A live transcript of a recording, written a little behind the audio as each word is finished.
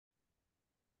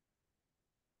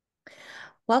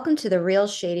Welcome to The Real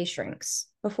Shady Shrinks.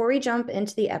 Before we jump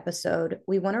into the episode,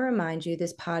 we want to remind you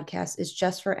this podcast is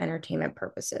just for entertainment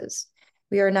purposes.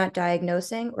 We are not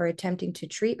diagnosing or attempting to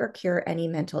treat or cure any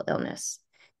mental illness.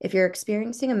 If you're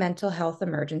experiencing a mental health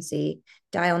emergency,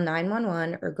 dial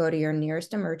 911 or go to your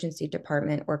nearest emergency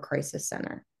department or crisis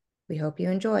center. We hope you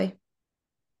enjoy.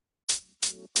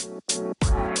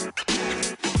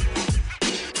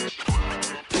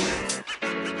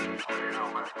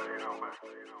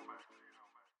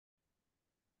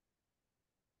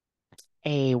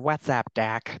 Hey, what's up,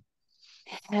 Dak?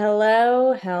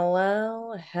 Hello,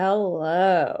 hello,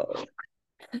 hello.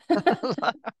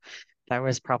 That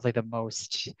was probably the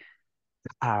most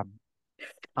um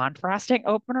contrasting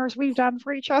openers we've done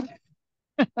for each other.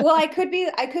 Well, I could be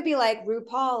like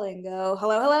RuPaul and go,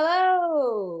 hello,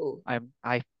 hello, hello.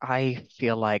 I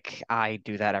feel like I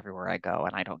do that everywhere I go,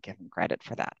 and I don't give him credit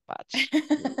for that. But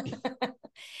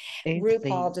it's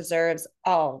RuPaul deserves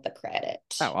all the credit.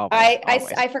 oh, always, I, I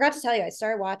always. I forgot to tell you, I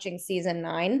started watching season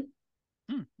 9.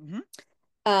 Mm-hmm.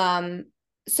 Um,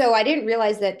 so I didn't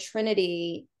realize that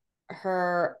Trinity,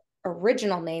 her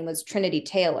original name was Trinity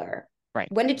Taylor. Right.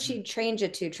 When did Mhm. she change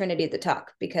it to Trinity the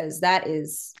Tuck? Because that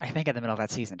is I think in the middle of that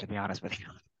season, to be honest with you.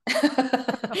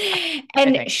 I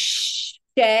and think.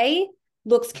 Shay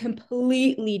looks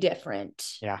completely different.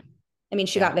 Yeah, I mean,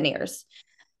 she yeah, got veneers.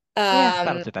 yeah.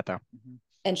 That'll Um, do that though. Mhm.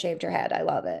 and shaved her head. I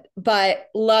love it. But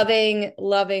loving,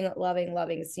 loving, loving,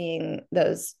 loving seeing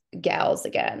those gals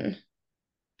again.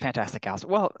 Fantastic, gals.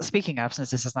 Well, speaking of, since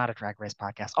this is not a drag race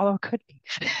podcast, although it could be,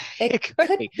 It it could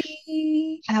could be.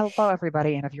 be Hello,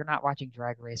 everybody. And if you're not watching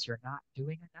Drag Race, you're not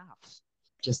doing enough.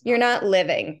 Just you're not not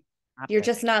living. not You're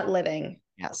just living. not living.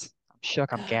 Yes. I'm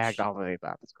shook. I'm gagged. Gosh. All the way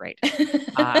up. It's great.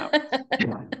 Uh,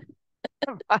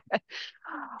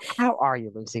 how are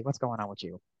you, Lucy? What's going on with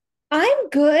you? I'm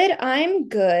good. I'm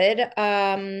good.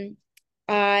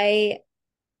 I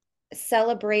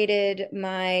celebrated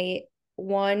my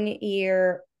 1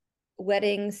 year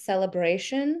wedding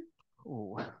celebration.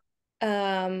 Ooh.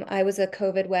 I was a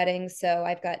COVID wedding, so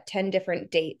I've got 10 different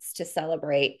dates to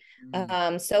celebrate.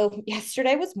 Mm. So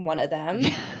yesterday was one of them.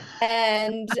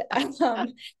 And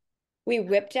um, we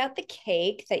whipped out the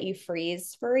cake that you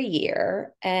freeze for a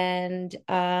year, and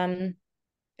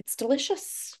it's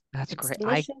delicious. That's It's great.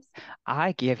 delicious.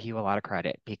 I give you a lot of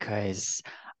credit because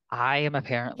I am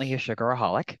apparently a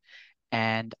sugaraholic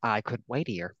and I couldn't wait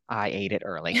a year. I ate it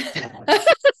early.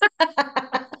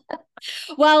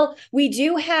 Well, we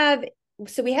do have,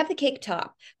 so we have the cake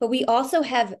top, but we also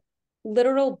have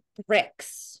literal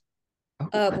bricks of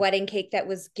Oh, wedding cake that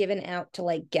was given out to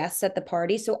like guests at the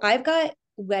party. So I've got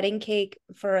wedding cake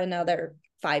for another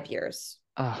 5 years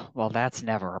oh, well, that's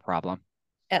never a problem.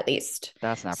 at least.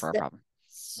 That's never a So, problem.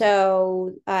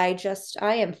 so I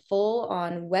am full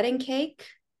on wedding cake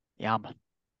Yum.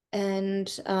 and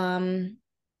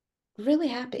really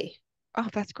happy. Oh,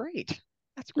 that's great.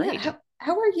 That's Yeah. great.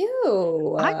 How are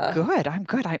you? I'm good. I'm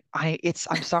good.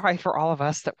 I'm sorry for all of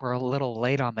us that were a little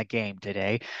late on the game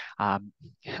today. Um,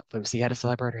 Lucy had to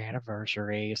celebrate her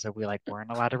anniversary, so we like weren't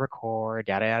allowed to record,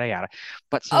 yada yada yada.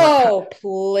 But so Oh, yeah,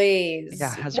 please.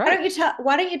 that's right.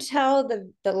 Why don't you tell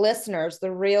the listeners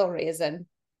the real reason?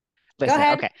 Go Listen,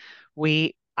 ahead.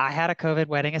 okay. I had a COVID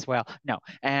wedding as well. No,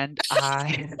 and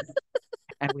I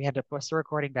and we had to push the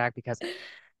recording back because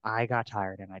I got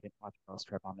tired and I didn't watch Girls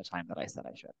Trip on the time that I said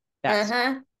I should. That's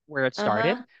Uh-huh. where it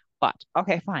started. Uh-huh. But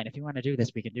okay, fine. If you want to do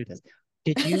this, we can do this.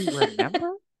 Did you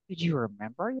remember? Did you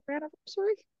remember your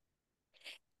anniversary?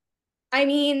 I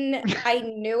mean, I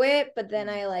knew it, but then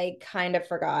I Hmm. like kind of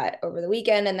forgot over the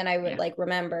weekend and then I Yeah. like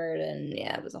remembered and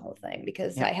yeah, it was a whole thing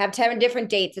because Yep. I have 10 different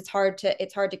dates. It's hard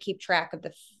to keep track of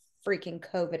the freaking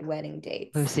COVID wedding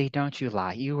dates. Lucy, don't you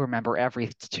lie. You remember every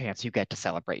chance you get to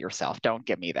celebrate yourself. Don't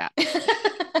give me that.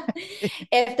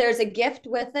 If there's a gift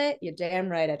with it, you're damn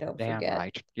right I don't Damn forget.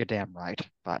 right. You're damn right.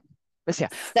 But yeah.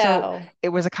 So So, it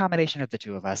was a combination of the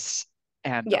two of us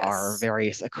and our yes.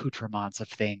 various accoutrements of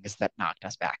things that knocked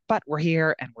us back. But we're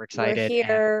here and we're We're excited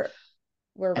here.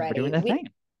 We're and we're doing ready. the We thing.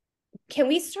 can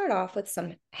we start off with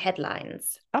some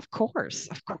headlines? Of course.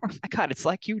 Of course. My God, it's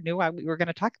like you knew we were going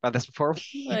to talk about this before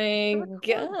we My record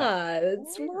that. God,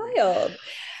 it's Weird. wild.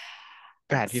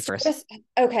 Go ahead, you Start first. us,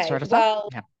 okay. Start us off? Well,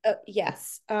 Yeah.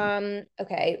 yes.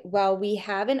 Okay. Well, we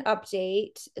have an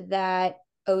update that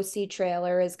OC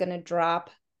trailer is going to drop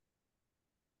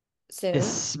soon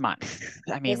This month.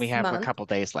 I mean, we this have a month, couple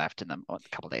days left in the well, a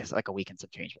couple days, like a week and some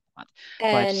change for the month. But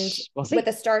and we'll with see.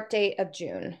 a start date of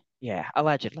June. Yeah,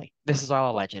 allegedly. This is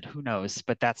all alleged. Who knows?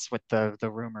 But that's what the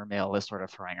rumor mill is sort of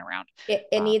throwing around. It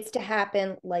Uh, needs to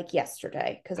happen like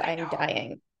yesterday because I I'm know.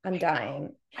 dying. I'm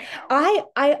dying. I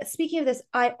know. I speaking of this,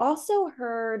 I also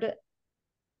heard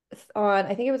on,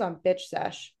 I think it was on Bitch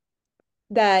Sesh,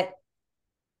 that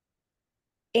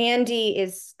Andy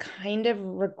is kind of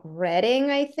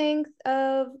regretting, I think,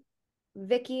 of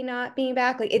Vicky not being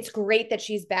back. Like, it's great that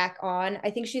she's back on.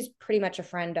 I think she's pretty much a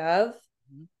friend of,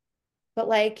 Mhm. but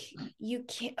like, you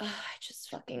can't. Oh, I just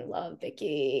fucking love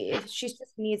Vicky. She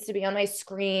just needs to be on my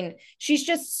screen. She's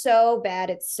just so bad.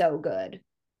 It's so good.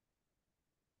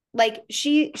 Like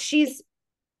she's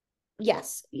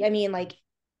yes. I mean, like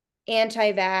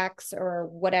anti-vax or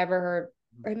whatever,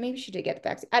 or maybe she did get the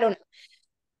vaccine. I don't know,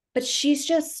 but she's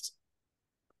just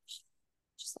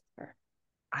like her.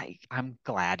 I'm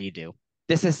glad you do.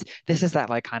 This is that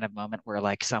like kind of moment where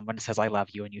like someone says I love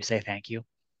you and you say thank you.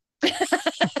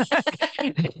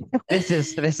 This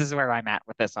is where I'm at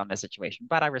with this on this situation,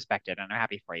 but I respect it and I'm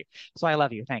happy for you. So I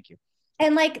love you. Thank you.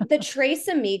 And like the Trace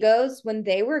Amigos, when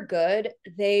they were good,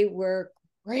 they were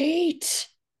great.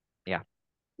 Yeah,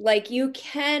 Like you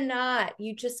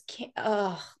just can't.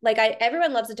 Like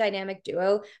everyone loves a dynamic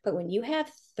duo, but when you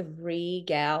have three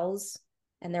gals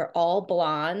and they're all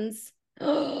blondes,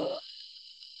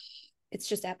 it's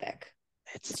just epic.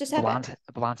 it's It's just epic.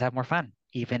 blondes have more fun,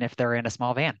 even if they're in a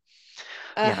small van,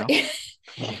 you know.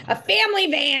 A family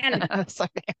van. So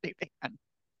they can.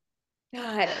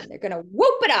 God, and they're gonna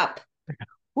whoop it up.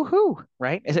 Woohoo,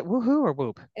 right? Is it woohoo or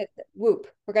whoop? Whoop.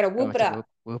 We're gonna Oh, whoop it it's a up. whoop,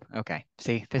 whoop. Okay.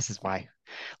 See, this is why.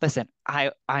 Listen,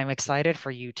 I'm excited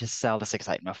for you to sell this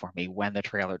excitement for me when the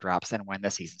trailer drops and when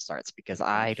the season starts because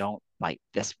I don't like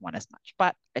this one as much.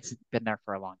 But it's been there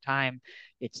for a long time.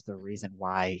 It's the reason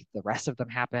why the rest of them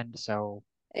happened. So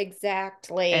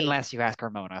Exactly. unless you ask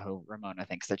Ramona, who Ramona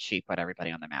thinks that she put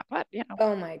everybody on the map. But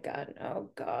Oh my God. Oh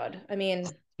God. I mean,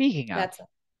 speaking of, that's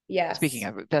speaking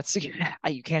yes. of, that's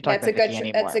you can't talk about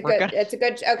Vicky That's anymore. a We're good gonna it's a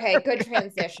good okay, good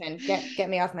transition. Get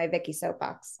me off my Vicky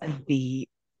soapbox. the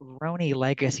RHONJ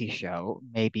Legacy show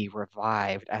may be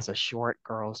revived as a short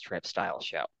girls trip style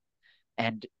show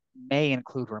and may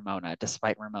include Ramona,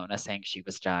 despite Ramona saying she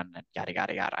was done and yada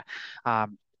yada yada.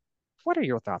 Um, what are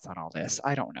your thoughts on all this?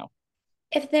 I don't know.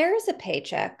 If there is a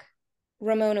paycheck,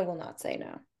 Ramona will not say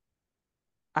no.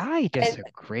 I I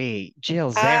disagree.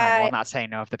 Jill Zarin will I not say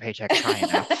no if the paycheck's high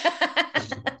enough.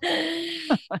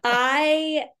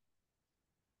 I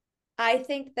I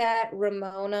think that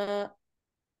Ramona,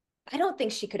 I don't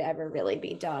think she could ever really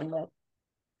be done with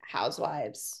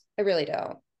Housewives. I really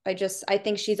don't. I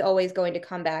think she's always going to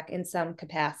come back in some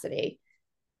capacity.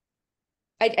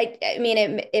 I mean,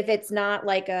 if it's not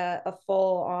like a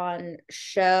full on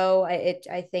show,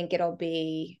 I think it'll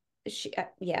be she.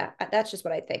 Yeah, that's just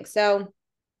what I think. So,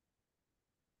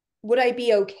 would I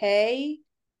be okay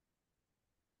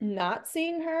not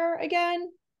seeing her again?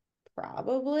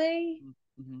 Probably,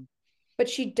 Mhm. but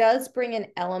she does bring an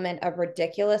element of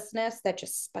ridiculousness that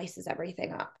just spices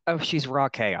everything up. Oh, she's raw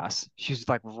chaos. She's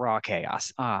like raw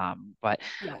chaos. But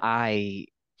Yeah. I,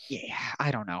 yeah,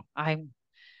 I don't know. I,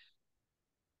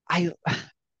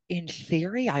 in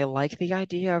theory, I like the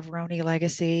idea of RHONY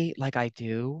Legacy, like I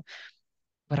do.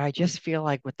 But I just feel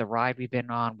like with the ride we've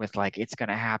been on, with like it's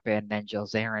gonna happen, then Jill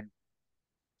Zarin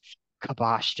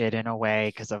kiboshed it in a way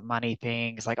because of money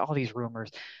things, like all these rumors.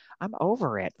 I'm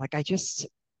over it. Like I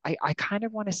kind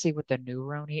of want to see what the new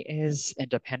Roni is, and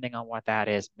depending on what that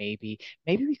is, maybe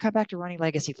we come back to Roni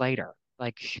Legacy later.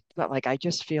 But like I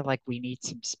just feel like we need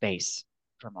some space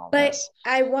from all But this.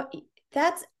 I want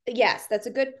that's yes, that's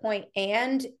a good point.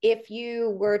 And if you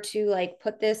were to like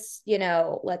put this,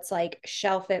 let's like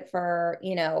shelf it for,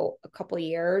 a couple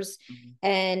years, Mhm.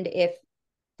 and if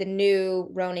the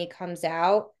new Roni comes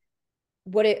out,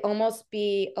 would it almost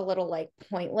be a little like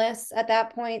pointless at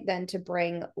that point then to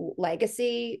bring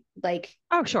legacy? Like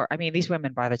Oh, sure. I mean, these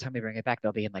women, by the time we bring it back,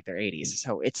 they'll be in like their 80s.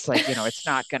 So it's like, it's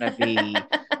not gonna be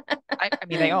I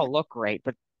mean, they all look great,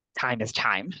 but time is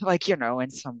time, like, in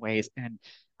some ways. And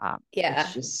it's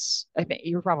yeah. just, I mean,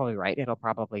 you're probably right. It'll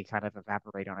probably kind of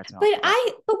evaporate on its own. But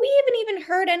But we haven't even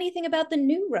heard anything about the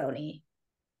new Roni.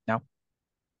 no,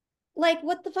 Like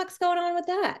what the fuck's going on with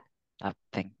that?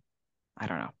 nothing. I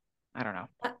don't know. I don't know.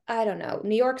 I don't know.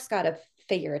 New York's got to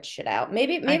figure its shit out. I know.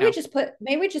 Maybe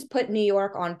we just put New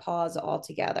York on pause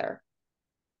altogether.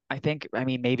 I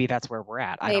mean, maybe that's where we're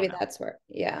at. I don't Maybe know. that's where.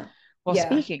 Yeah. Well, Yeah.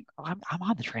 I'm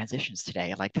on the transitions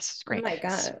today. Like, this is Oh great. my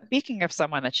god. Speaking of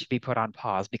someone that should be put on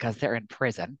pause because they're in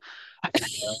prison, I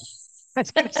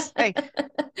was going to say,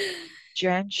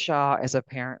 Jen Shaw is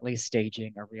apparently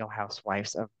staging a Real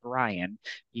Housewives of Bryan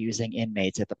using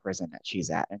inmates at the prison that she's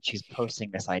at, and she's posting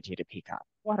this idea to Peacock.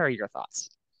 What are your thoughts?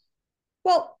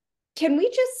 Well, can we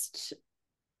just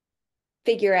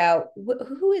figure out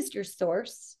who is your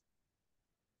source?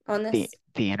 on The this?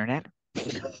 the internet.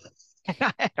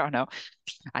 I don't know.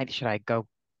 Should I go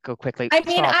quickly? I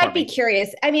mean, Spell it for I'd be me.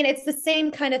 curious. I mean, it's the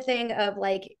same kind of thing of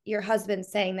like your husband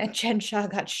saying that Jen Shaw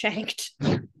got shanked,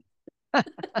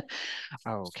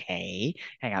 Okay,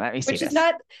 hang on. Let me see which is this.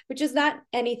 not which is not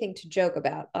anything to joke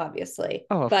about, obviously.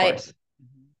 Oh, of But course. Mhm.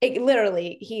 he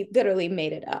literally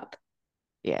made it up.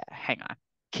 Yeah, hang on.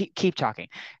 Keep talking.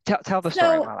 Tell the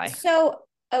story So while I. so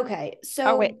okay.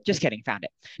 Oh wait, So just kidding. Found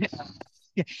it.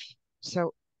 Yeah.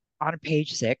 So on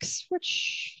page 6,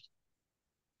 which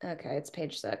okay, it's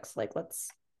page 6. Like let's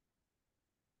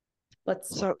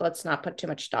so let's not put too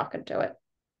much stock into it.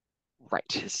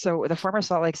 right. So the former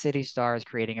Salt Lake City Star is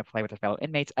creating a play with her fellow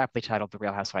inmates, aptly titled "The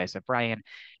Real Housewives of Bryan,"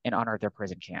 in honor of their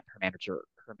prison camp. Her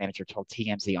manager told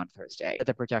TMZ on Thursday that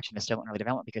the production is still in early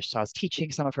development because Shaw is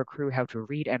teaching some of her crew how to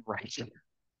read and write.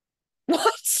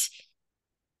 What?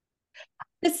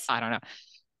 This I don't know.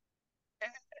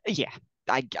 Yeah,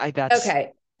 I that's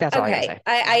okay. that's all I gotta Okay. say.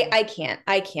 Mhm. I can't.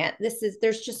 I can't.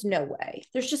 There's just no way.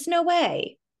 There's just no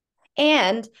way.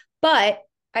 And but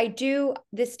I do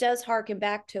this does harken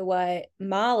back to what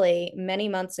Molly many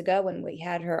months ago when we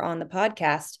had her on the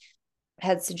podcast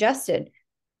had suggested.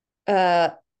 Uh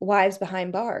Wives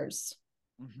behind bars.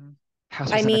 Mhm. I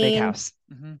Housewives in the Big mean, House.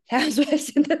 Mhm. housewives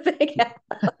in the big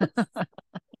house.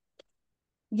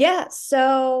 Yeah,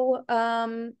 so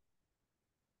I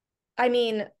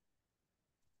mean,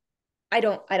 I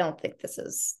don't think this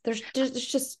is there's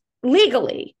just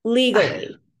legally.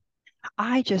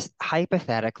 I just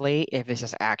hypothetically, if this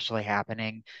is actually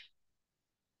happening,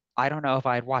 I don't know if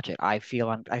I'd watch it. I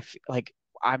feel like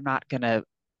I'm not gonna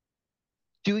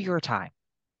do your time.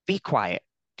 Be quiet.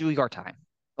 Do your time.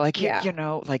 Like Yeah.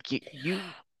 like you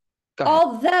go ahead.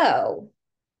 Although,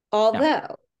 No,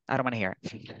 although, I don't want to hear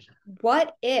it.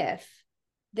 what if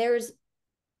there's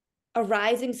a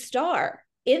rising star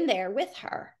in there with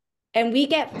her and we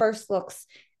get first looks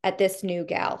at this new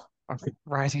gal? A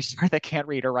rising star that can't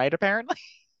read or write, apparently,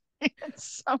 in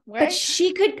some way.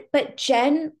 But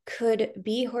Jen could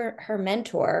be her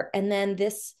mentor. And then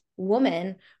this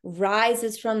woman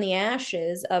rises from the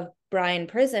ashes of Bryan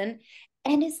Prison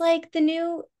and is like the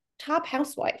new top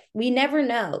housewife. We never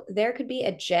know. There could be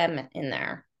a gem in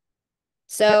there.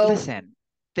 But So listen,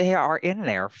 they are in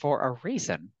there for a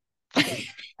reason.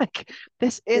 Like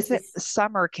this this isn't is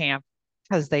summer camp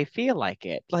because they feel like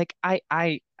it. Like I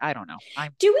don't know.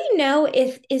 I'm do we know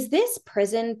if is this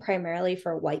prison primarily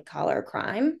for white collar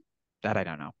crime? that I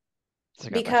don't know. It's a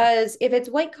good question. Because if it's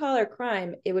white collar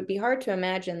crime, it would be hard to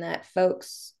imagine that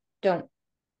folks don't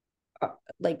uh,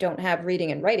 don't have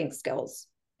reading and writing skills.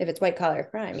 If it's white collar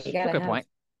crime, you Well, gotta good have point.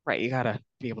 Right, you gotta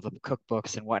be able to cook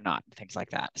books and whatnot, things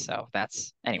like that. So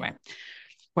that's anyway. yeah.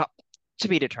 Well, to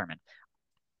be determined.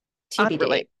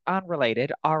 TBD.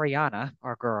 Unrelated, Ariana,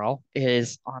 our girl,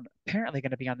 is on apparently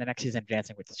going to be on the next season of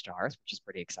Dancing with the Stars, which is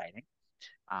pretty exciting.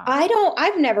 Um,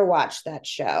 I've never watched that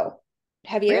show.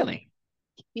 Have you? really,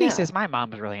 pieces. No. My mom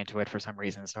was really into it for some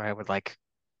reason, so I would like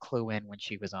clue in when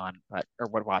she was on, but or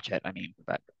would watch it. I mean,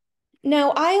 but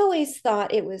No, I always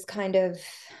thought it was kind of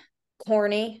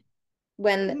corny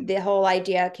when mm, the whole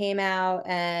idea came out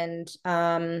and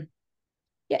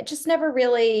yeah, it just never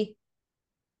really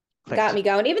got clicked. me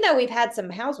going, even though we've had some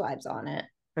housewives on it.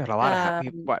 We had a lot of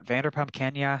Um, what Vanderpump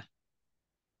Kenya.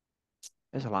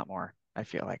 There's a lot more. I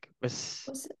feel like it was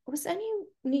was any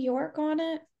New York on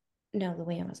it? No,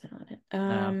 Luann wasn't on it.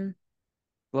 no.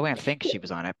 Luann thinks she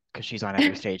was on it because she's on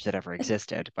every stage that ever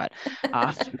existed, but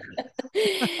uh,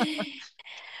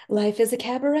 Life is a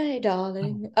cabaret, oh,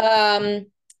 darling.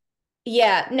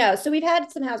 Yeah, no. So we've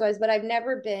had some housewives, but I've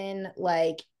never been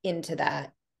like into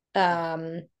that.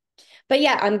 Um, but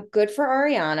yeah, I'm good for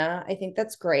Ariana. I think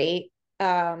that's great.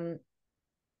 And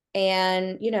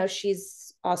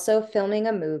she's also filming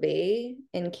a movie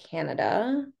in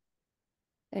Canada.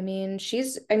 I mean, she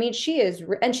is,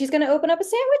 and she's going to open up a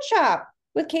sandwich shop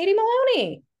with Katie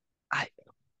Maloney. I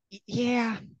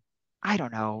yeah. I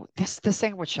don't know. The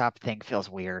sandwich shop thing feels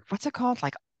weird. What's it called?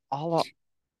 Like all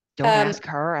don't Um, ask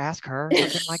her,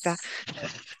 something like that.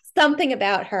 something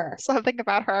about her. Something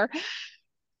about her.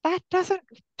 That doesn't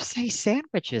say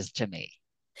sandwiches to me.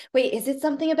 Wait, is it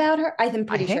something about her? I'm I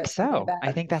pretty sure think it's something so. about I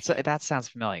her. think that sounds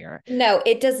familiar. No,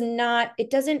 it does not. It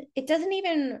doesn't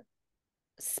even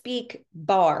speak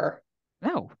bar.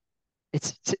 No,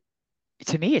 it's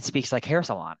to me it speaks like hair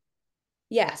salon.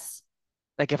 Yes.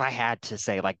 Like if I had to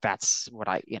say like that's what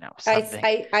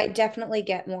something I definitely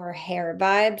get more hair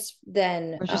vibes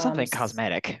than or just something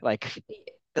cosmetic, like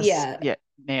this yeah. yeah,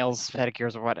 nails,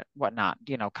 pedicures or whatnot,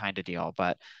 kind of deal.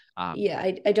 But um Yeah,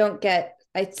 I don't get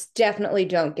definitely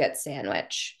don't get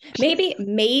sandwich.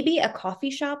 Maybe a coffee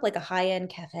shop, like a high-end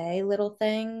cafe little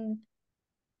thing.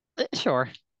 Sure.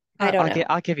 I don't know.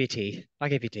 I'll give you tea. I'll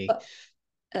give you tea.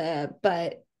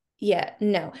 But yeah,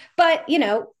 no. But Good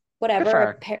for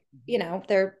whatever. her.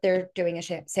 They're doing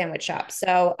a sandwich shop.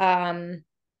 So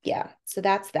yeah. So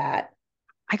that's that.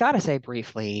 I gotta say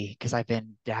briefly, because I've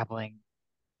been dabbling,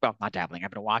 well, not dabbling,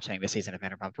 I've been watching the season of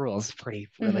Vanderpump Rules pretty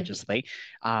Mhm. religiously.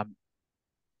 Um,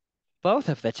 both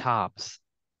of the Toms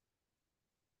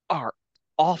are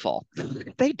awful.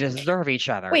 They deserve each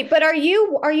other. Wait, but are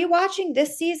you watching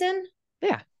this season?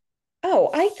 Yeah, Oh,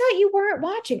 I thought you weren't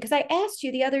watching because I asked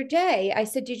you the other day. I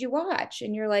said, "Did you watch?"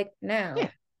 And you're like, yeah. "No."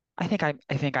 I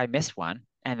think I missed one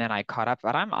and then I caught up,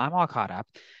 but I'm all caught up.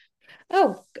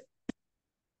 Oh,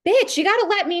 bitch, you got to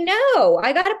let me know.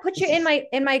 I got to put you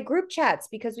in my group chats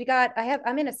because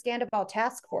I'm in a Scandoval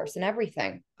task force and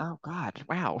everything. Oh God,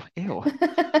 wow, ew.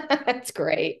 That's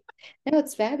great. No,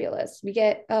 it's fabulous.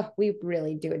 We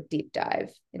really do a deep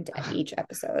dive into each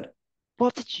episode.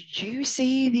 Well, did you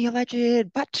see the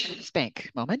alleged butt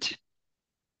spank moment?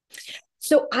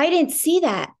 So I didn't see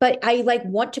that, but I like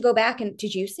want to go back and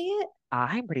did you see it?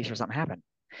 I'm pretty sure something happened.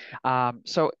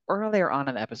 So earlier on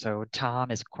in the episode,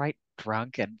 Tom is quite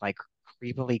drunk and like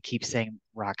creepily keeps saying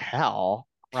Raquel,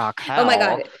 Oh my Raquel,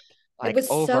 God. It like was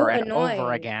over so and over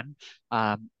annoying. again.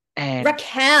 And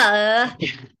Raquel.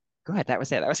 good, that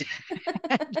was it. That was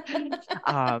it.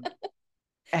 um,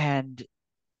 and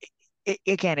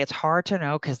again, it's hard to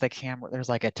know because the camera, there's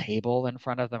like a table in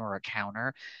front of them or a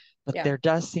counter, but Yeah. there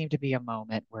does seem to be a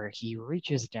moment where he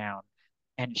reaches down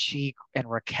and she and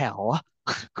Raquel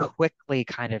quickly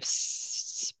kind of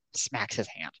smacks his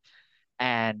hand.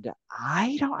 And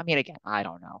I mean, again, I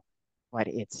don't know, but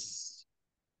it's,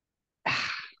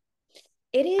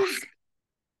 It is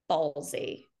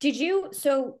ballsy. Did you?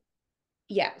 So,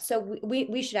 yeah. So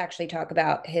we should actually talk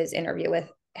about his interview with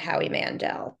Howie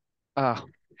Mandel. oh,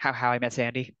 how I met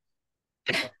Sandy.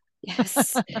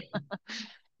 Yes.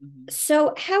 Mhm.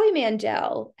 So Howie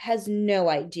Mandel has no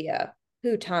idea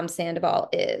who Tom Sandoval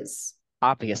is.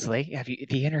 Obviously,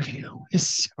 the interview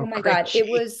is Oh so my God. It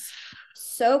cringy. was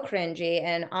so cringy.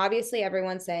 And obviously,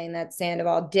 everyone's saying that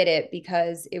Sandoval did it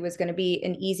because it was going to be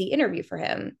an easy interview for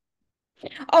him.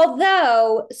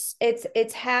 Although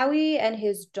it's Howie and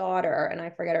his daughter, and I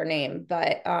forget her name,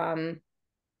 but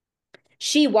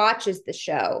she watches the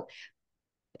show.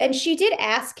 And she did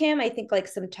ask him, I think, like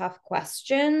some tough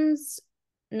questions.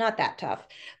 Not that tough,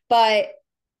 but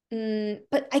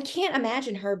but I can't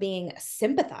imagine her being a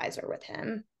sympathizer with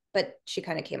him. But she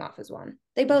kind of came off as one.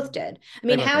 They both Mhm. did. I They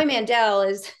mean, both Howie did. Mandel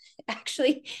is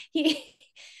actually he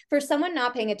for someone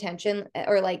not paying attention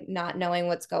or like not knowing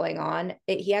what's going on.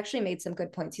 He actually made some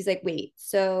good points. He's like, wait,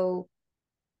 so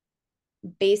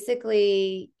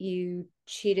basically you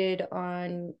cheated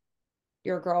on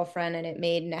your girlfriend and it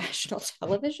made national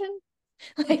television,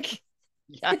 like.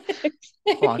 Yeah.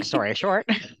 Long story short.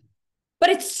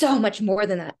 But it's so much more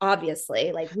than that,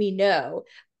 obviously, like we know,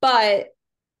 but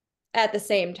at the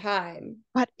same time,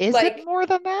 But is it like, more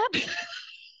than that?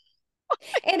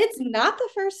 and it's not the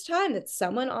first time that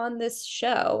someone on this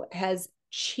show has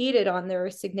cheated on their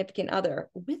significant other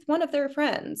with one of their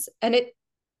friends and it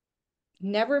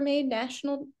never made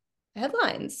national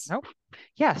headlines. Nope.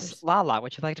 Yes, There's Lala,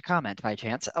 would you like to comment by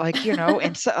chance? Like,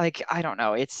 and so like I don't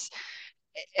know. It's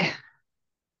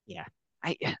yeah.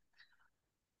 I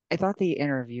I thought the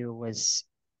interview was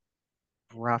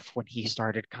rough when he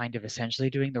started kind of essentially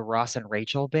doing the Ross and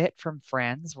Rachel bit from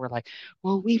Friends, where like,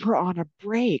 well, we were on a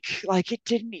break, like it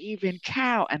didn't even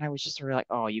count, and I was just sort of like,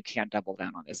 oh, you can't double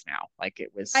down on this now. Like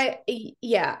it was, I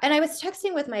Yeah, and I was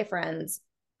texting with my friends,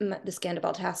 the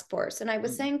Scandoval task force, and I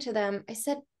was mm, saying to them, I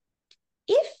said,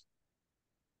 if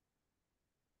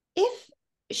if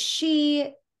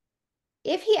she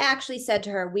if he actually said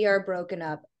to her, "We are broken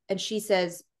up," and she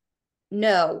says,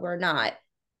 "No, we're not,"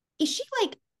 is she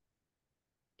like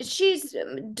she's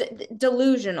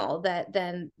delusional that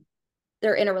then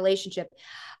they're in a relationship?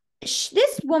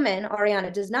 This woman,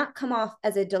 Ariana, does not come off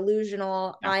as a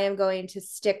delusional. no, I am going to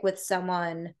stick with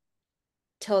someone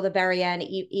till the very end,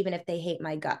 even if they hate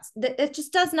my guts. It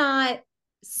just does not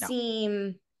no,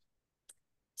 seem.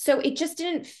 So it just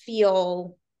didn't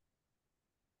feel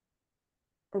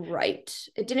right.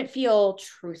 It didn't feel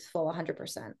truthful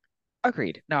 100%.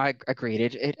 agreed. No, I agreed.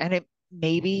 It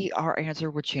maybe our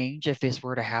answer would change if this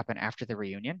were to happen after the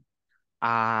reunion.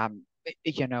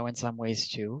 In some ways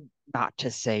too. Not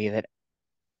to say that,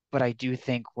 but I do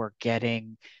think we're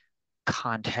getting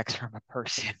context from a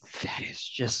person that is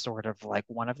just sort of like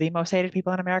one of the most hated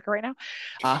people in America right now.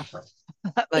 Uh,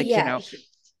 like, Yeah,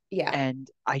 Yeah, And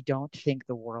I don't think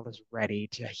the world is ready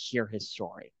to hear his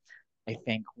story. I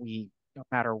think no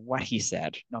matter what he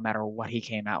said, no matter what he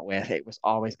came out with, it was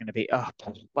always going to be, oh,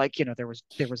 like, there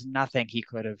was nothing he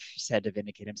could have said to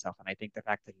vindicate himself. And I think the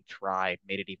fact that he tried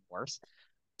made it even worse. Um,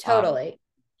 totally.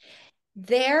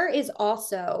 There is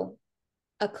also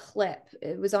a clip.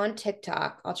 It was on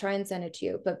TikTok. I'll try and send it to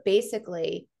you. But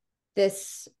basically,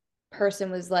 this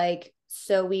person was like,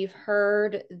 "So we've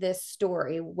heard this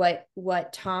story.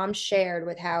 What Tom shared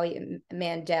with Howie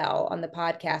Mandel on the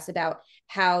podcast about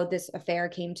how this affair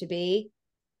came to be.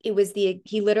 It was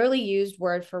he literally used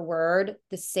word for word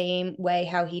the same way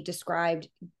how he described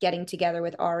getting together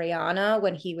with Ariana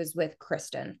when he was with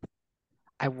Kristen.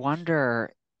 I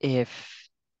wonder if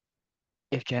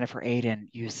Jennifer Aiden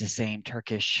used the same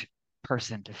Turkish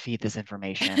person to feed this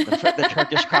information, the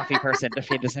Turkish coffee person to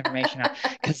feed this information out,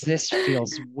 because this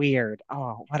feels weird.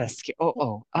 Oh, what a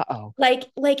uh-oh.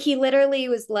 Like he literally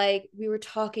was like, we were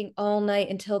talking all night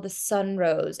until the sun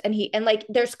rose, and like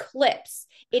there's clips.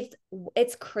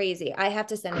 It's crazy. I have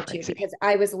to send it to you Crazy. because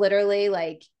I was literally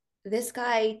like, this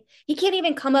guy, he can't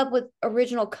even come up with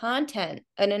original content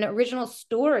and an original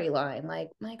storyline. Like,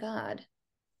 my God.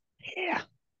 Yeah.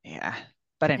 Yeah.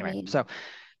 But I anyway, mean, so the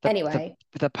the anyway,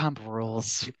 the pump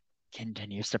rules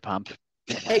continues to pump.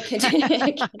 it I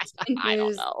don't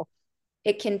continues, know.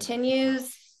 it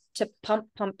continues to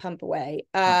pump away.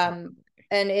 Pump.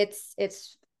 And it's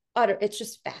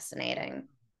just fascinating.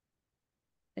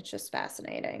 It's just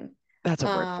fascinating. That's a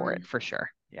word for it, Um, for sure.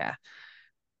 Yeah.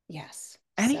 yes.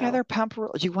 Any So other pump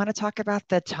rules? Do you want to talk about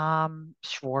the Tom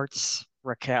Schwartz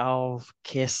Raquel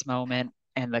kiss moment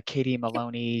and the Katie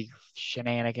Maloney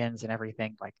shenanigans and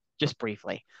everything? Like, just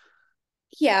briefly.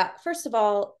 yeah, first of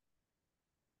all,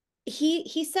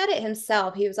 he said it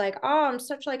himself. He was like, "Oh, I'm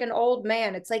such like an old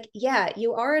man." It's like, yeah,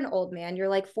 you are an old man. You're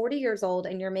like 40 years old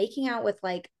and you're making out with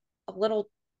like a little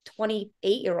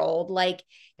 28-year-old. Like,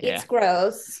 Yeah. it's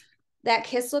gross. That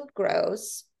kiss looked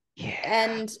gross. Yeah.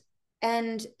 And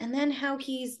and then how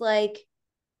he's like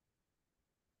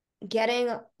getting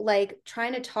like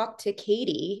trying to talk to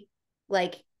Katie,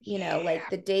 like, like Yeah.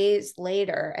 the days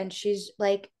later, and she's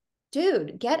like,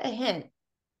 dude, get a hint.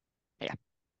 Yeah.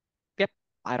 Yep.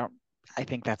 I don't, I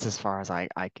think that's as far as I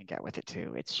can get with it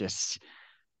too. It's just,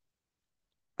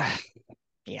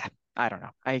 yeah. I don't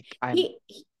know.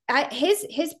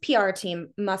 His PR team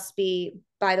must be,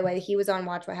 by the way, he was on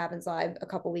Watch What Happens Live a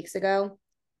couple weeks ago.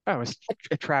 Oh, it's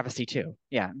a travesty too.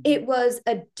 Yeah. It was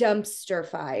a dumpster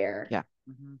fire. Yeah.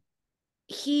 Hmm.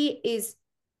 He is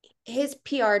His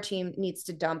PR team needs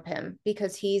to dump him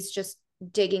because he's just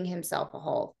digging himself a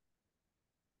hole.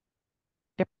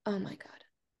 Yep. Oh my God.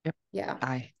 Yep. Yeah.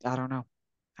 I don't know.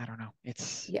 I don't know.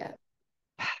 It's, Yeah.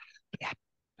 yeah.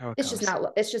 Oh, it goes.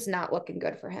 It's just not looking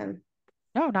good for him.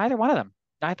 No, neither one of them.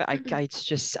 Neither. It's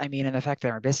just, I mean, and the fact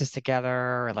they're in business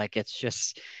together, like it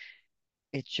just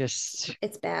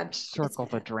It's bad. It's circle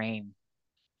the bad. drain.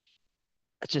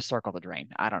 It's just circle the drain.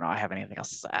 I don't know. I have anything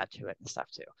else to add to it and stuff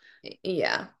too.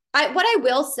 Yeah. What I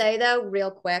will say though,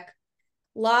 real quick,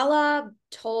 Lala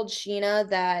told Sheena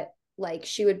that like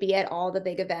she would be at all the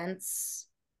big events,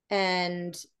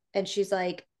 and she's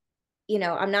like,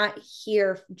 I'm not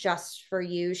here just for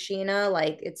you, Sheena.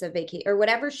 Like, it's a vacation or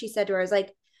whatever she said to her. I was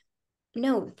like,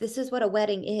 no, this is what a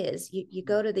wedding is. You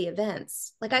go to the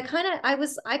events. Like, I kind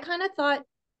of thought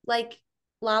like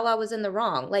Lala was in the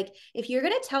wrong. Like, if you're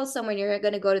gonna tell someone you're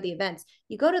gonna go to the events,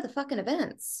 you go to the fucking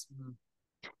events. Mhm.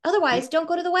 Otherwise, don't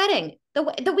go to the wedding.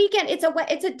 The weekend,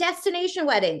 it's a destination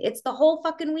wedding. It's the whole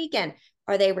fucking weekend.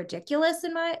 Are they ridiculous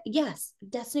in my yes,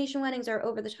 destination weddings are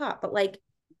over the top, but like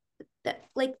that,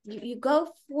 like you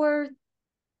go for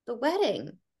the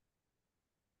wedding.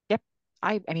 Yep.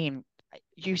 I mean,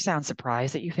 you sound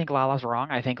surprised that you think Lala's wrong.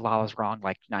 I think Lala's wrong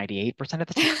like 98% of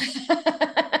the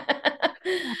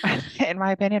time, in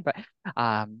my opinion. But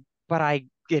I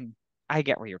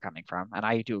get where you're coming from, and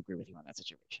I do agree with you on that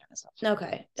situation and stuff too.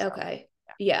 Okay. So Okay.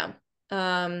 yeah,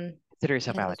 Yeah. Um consider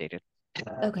yourself and validated.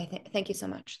 okay, thank you so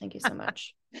much. Thank you so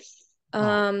much. Oh, All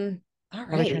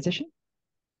another right. transition?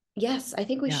 Yes, I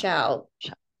think we Yeah. shall.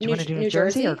 Do you want to do New New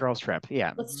Jersey or Jersey? girls trip?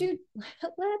 Yeah. Let's do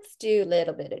let's do a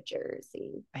little bit of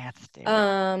Jersey. Let's do it.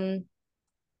 Um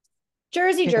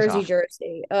Jersey, Kick us Jersey, off.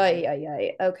 Jersey. Oh, Mhm. yeah,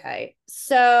 yeah. Okay.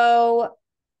 So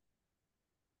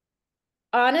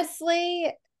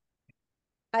honestly,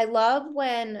 I love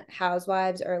when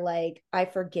housewives are like, I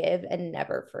forgive and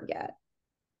never forget.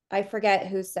 I forget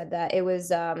who said that. It was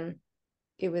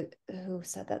who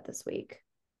said that this week.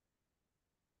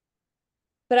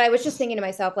 But I was just thinking to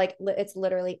myself, like, it's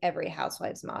literally every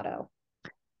housewife's motto.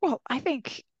 Well, I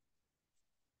think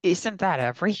isn't that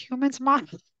every human's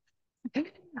model? I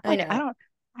Like know.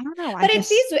 I don't know. I But guess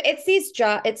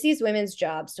it's these women's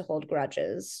jobs to hold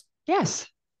grudges. yes,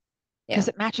 because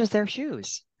Yeah. it matches their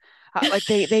shoes. Like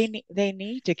they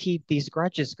need to keep these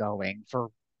grudges going for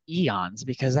eons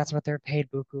because that's what they're paid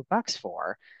buku bucks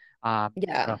for.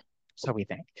 Yeah. Well, so we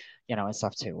think, and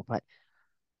stuff too. But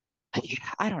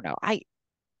I don't know. I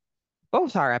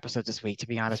both our episodes this week, to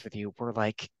be honest with you, were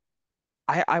like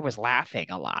I was laughing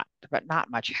a lot, but not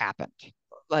much happened.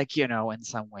 Like, in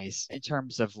some ways, in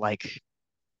terms of like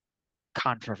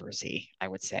controversy, I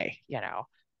would say,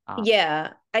 Um,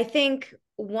 Yeah. I think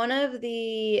one of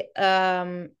the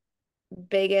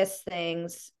biggest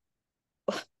things,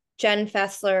 Jen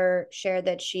Fessler shared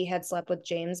that she had slept with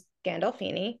James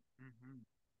Gandolfini.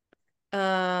 Mhm.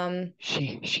 Um,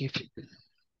 she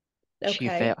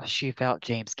okay. she felt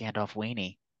James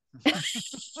Gandolfini.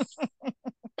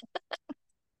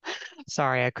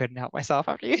 Sorry, I couldn't help myself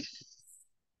after you.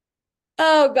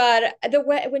 Oh God, the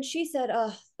way when she said,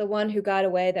 "Oh, the one who got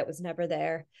away that was never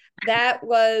there," that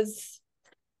was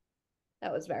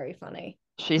that was very funny.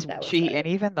 That was She and very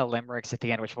even the limericks at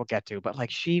the end, which we'll get to, but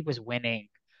like she was winning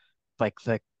like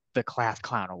the class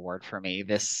clown award for me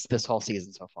this whole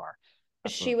season so far.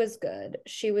 she Absolutely. was good.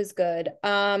 She was good.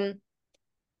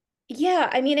 Yeah,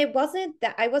 I mean, I wasn't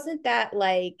that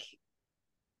like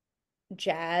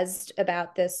jazzed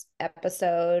about this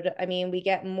episode. I mean, we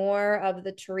get more of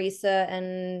the Teresa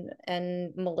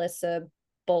and Melissa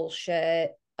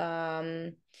bullshit.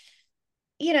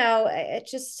 It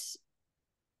just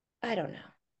I don't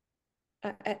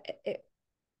know. It,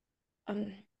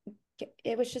 um,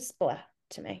 it was just blah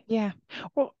to me. Yeah.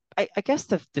 Well, I guess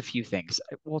the few things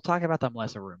we'll talk about the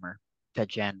Melissa rumor that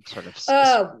Jen sort of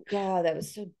Oh God, that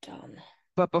was so dumb.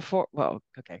 but before well,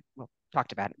 okay, well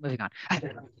talked about it. Moving on.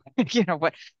 You know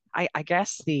what? I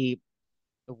guess the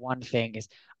one thing is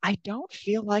I don't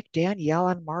feel like Danielle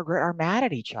and Margaret are mad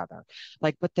at each other.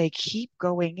 Like, but they keep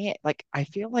going in. Like, I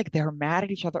feel like they're mad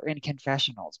at each other in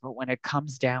confessionals, but when it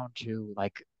comes down to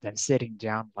like them sitting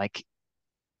down like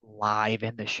live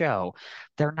in the show,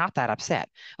 they're not that upset.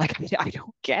 Like, I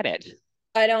don't get it.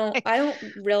 I don't I don't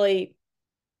really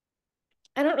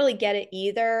I don't really get it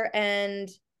either. And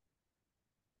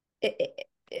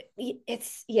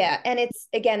it's yeah, and it's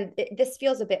again, this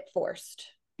feels a bit forced.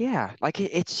 Yeah, like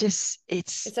it's just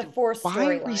it's It's a forced why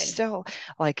are we storyline. still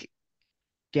like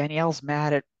Danielle's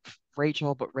mad at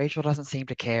Rachel, but Rachel doesn't seem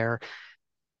to care.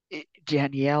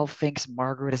 Danielle thinks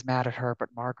Margaret is mad at her, but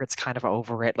Margaret's kind of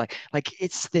over it. Like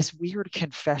it's this weird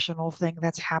confessional thing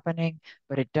that's happening,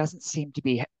 but it doesn't seem to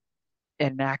be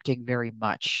enacting very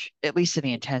much, at least in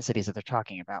the intensities that they're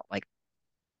talking about, like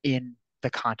in the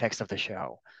context of the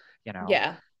show, you know.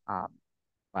 Yeah. Um,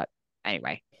 but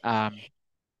anyway,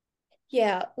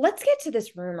 Yeah. Let's get to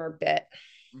this rumor bit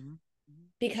mhm, mhm,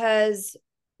 because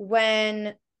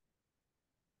when,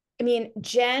 I mean,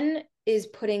 Jen is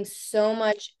putting so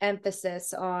much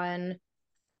emphasis on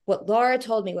what Laura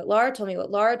told me, what Laura told me, what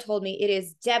Laura told me. It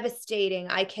is devastating.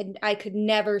 I could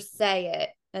never say it.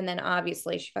 And then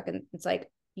obviously she fucking, it's like,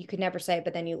 you could never say it,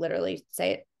 but then you literally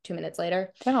say it 2 minutes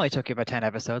later. that only took you about 10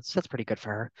 episodes. That's pretty good for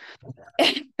her.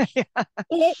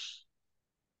 it,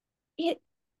 it,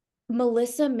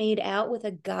 Melissa made out with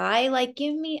a guy. Like,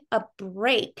 give me a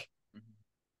break. Mhm.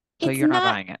 So It's you're not not,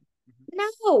 buying it. Mhm.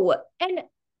 no. And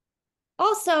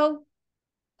also,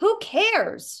 who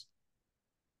cares?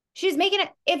 She's making it.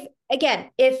 If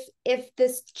again, if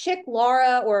this chick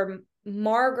Laura or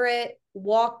Margaret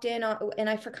walked in on, and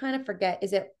I kind of forget,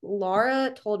 is it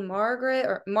Laura told Margaret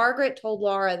or Margaret told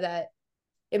Laura that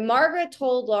if Margaret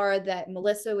told Laura that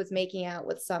Melissa was making out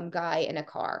with some guy in a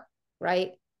car,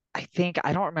 right? I think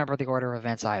I don't remember the order of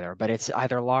events either, but it's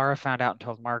either Laura found out and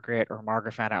told Margaret or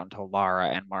Margaret found out and told Laura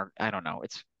and Mark I don't know.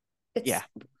 It's yeah.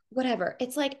 It's whatever.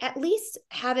 It's like at least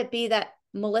have it be that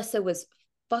Melissa was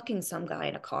fucking some guy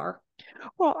in a car.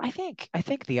 Well, I think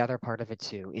the other part of it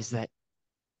too is that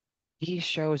these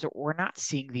shows we're not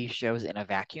seeing these shows in a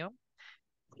vacuum.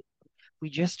 We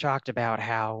just talked about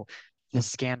how the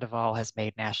Scandoval has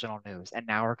made national news, and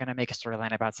now we're going to make a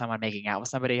storyline about someone making out with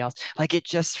somebody else. Like it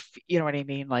just, you know what I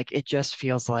mean? Like it just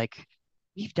feels like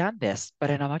we've done this, but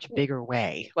in a much bigger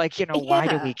way. Like, why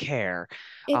do we Yeah, care?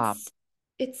 Um,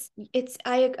 it's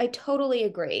I totally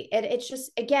agree. And it's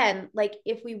just again, like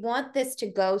if we want this to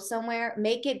go somewhere,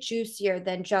 make it juicier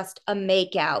than just a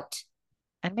make out.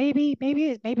 and maybe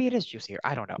it is juicier.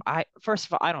 I don't know. I first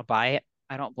of all, I don't buy it.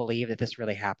 I don't believe that this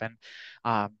really happened.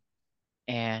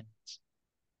 And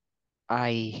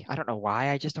I don't know why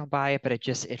I just don't buy it, but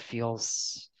it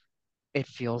feels. it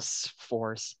feels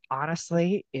forced.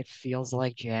 Honestly, it feels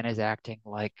like Jen is acting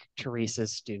like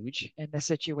Teresa's stooge in this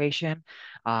situation.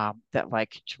 That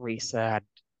like Teresa,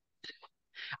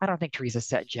 I don't think Teresa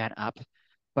set Jen up,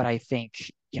 but I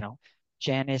think,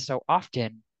 Jen is so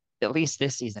often, at least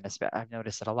this season, I've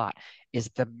noticed it a lot, is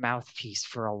the mouthpiece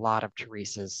for a lot of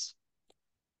Teresa's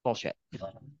bullshit.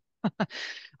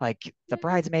 Like the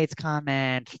bridesmaids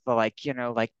comment, like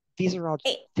these are all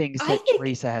I, things I that think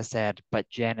Teresa has said, but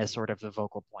Jen is sort of the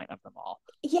vocal point of them all.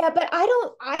 yeah, but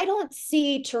I don't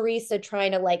see Teresa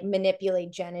trying to like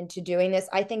manipulate Jen into doing this.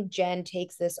 I think Jen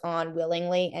takes this on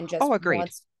willingly and just Oh, agreed.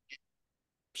 wants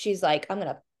she's like, I'm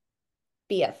gonna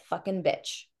be a fucking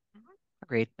bitch.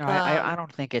 Agreed. No, I Um, I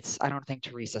don't think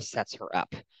Teresa sets her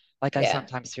up. Like I yeah.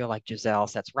 sometimes feel like Giselle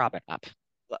sets Robin up.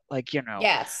 Like,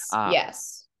 Yes, um,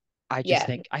 yes. I Yeah.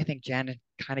 think Jen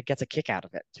kind of gets a kick out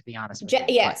of it, to be honest with you. But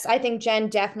Yes, I think Jen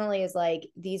definitely is like,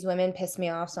 these women piss me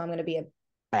off, so I'm gonna be a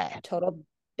eh. total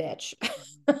bitch.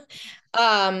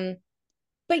 um,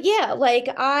 but yeah, like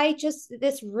I just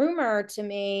this rumor to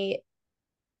me,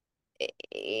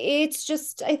 it's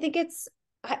just I think it's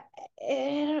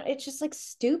just like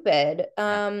stupid.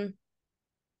 Yeah.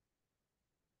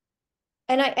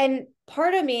 And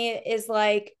part of me is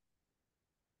like,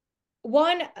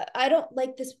 one, I don't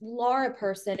like this Laura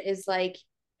person is like,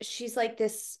 she's like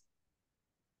this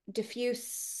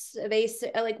diffuse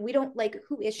evasive, like we don't like,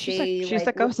 who is she, She's like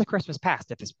the ghost of Christmas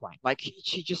past at this point. Like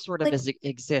she just sort of like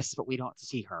exists, but we don't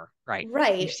see her. Right. We've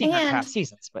right. seen her in past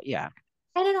seasons, but yeah.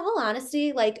 And in all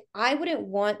honesty, like I wouldn't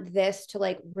want this to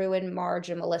like ruin Marge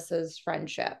and Melissa's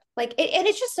friendship. Like and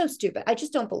it's just so stupid. I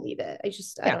just don't believe it. I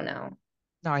Yeah. don't know.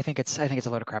 No, I think it's a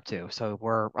load of crap too. So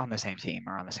we're on the same team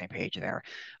or on the same page there.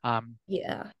 Um,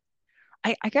 Yeah.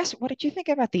 I guess what did you think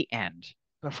about the end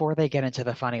before they get into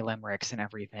the funny limericks and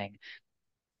everything?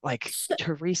 Like So,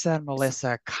 Teresa and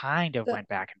Melissa kind of went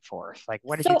back and forth. Like,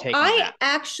 what did you so take on I that?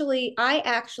 actually I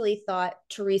actually thought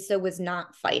Teresa was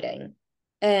not fighting.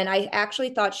 And I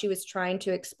actually thought she was trying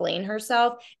to explain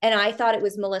herself. And I thought it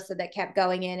was Melissa that kept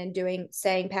going in and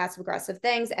saying passive aggressive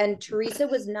things. And Teresa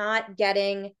was not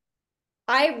getting,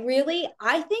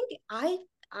 I think I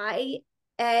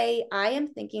am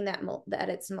thinking that that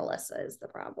it's Melissa is the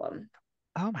problem.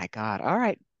 Oh my God. All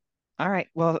right. All right.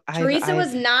 Well, Teresa I've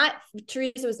was not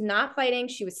Teresa was not fighting.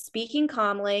 She was speaking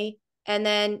calmly. And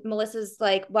then Melissa's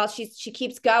like, well, she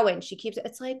keeps going. She keeps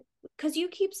it's like, because you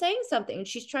keep saying something.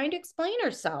 She's trying to explain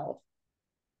herself.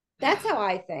 That's how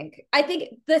I think. I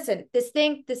think, listen, this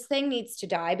thing needs to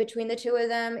die between the two of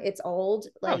them. It's old.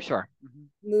 oh, Like, sure. Mhm.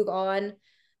 move on.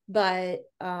 But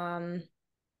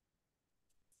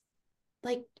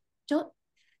like, don't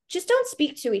don't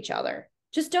speak to each other.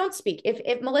 Just don't speak.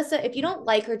 If Melissa, if you don't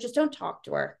like her, just don't talk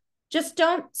to her. Just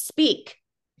don't speak.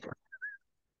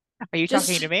 Are you talking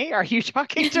Just to me? Are you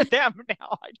talking to them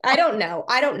now? I don't know.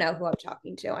 I don't know who I'm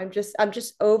talking to. I'm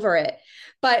just over it.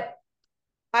 But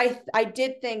I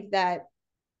did think that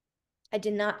I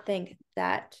did not think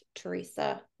that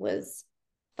Teresa was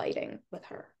fighting with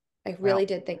her. I Well, really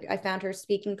did think I found her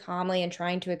speaking calmly and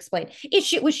trying to explain.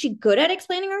 Was she good at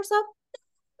explaining herself?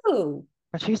 Oh,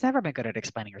 but she's never been good at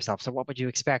explaining herself. So what would you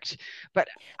expect? But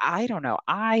I don't know.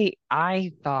 I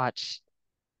thought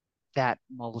that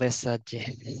Melissa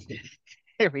did.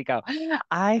 Here we go.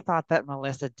 I thought that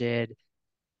Melissa did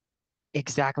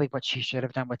exactly what she should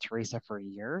have done with Teresa for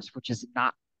years, which is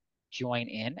not join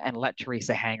in and let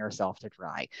Teresa hang herself to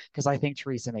dry. Because I think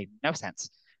Teresa made no sense.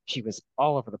 She was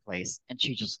all over the place and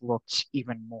she just looked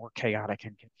even more chaotic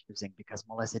and confusing because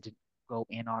Melissa didn't go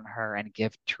in on her and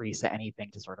give Teresa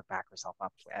anything to sort of back herself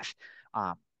up with.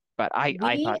 Um, but I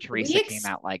we thought we Teresa came ex-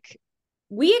 out like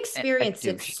we a experienced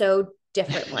it douche. so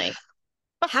differently.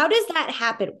 How does that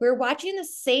happen? We're watching the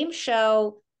same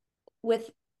show with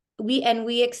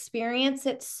we experience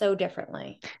it so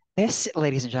differently. This,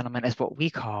 ladies and gentlemen, is what we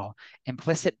call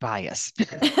implicit bias. I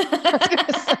was going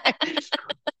to say,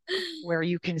 where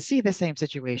you can see the same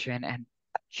situation and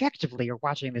objectively you're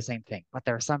watching the same thing, but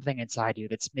there's something inside you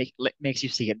makes you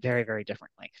see it very, very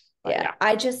differently. But Yeah,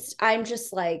 yeah. I'm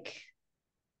just like,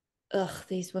 ugh,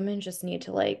 these women just need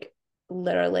to like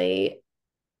literally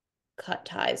cut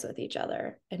ties with each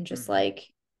other and just Mhm. like,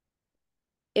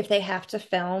 if they have to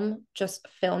film, just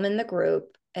film in the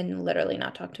group and literally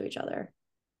not talk to each other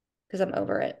because I'm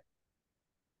over it.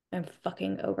 I'm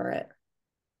fucking over it.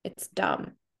 It's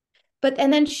dumb. But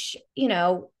and then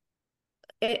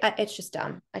it's just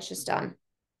dumb. It's just dumb.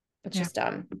 It's Yeah. just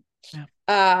dumb. Yeah.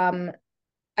 Um,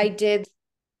 I did,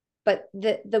 but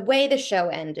the way the show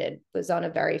ended was on a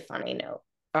very funny note.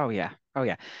 Oh yeah. Oh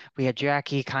yeah. We had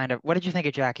Jackie kind of. What did you think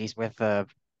of Jackie's with the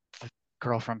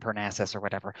girl from Parnassus or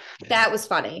whatever. That was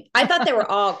funny. I thought they were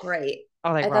all great.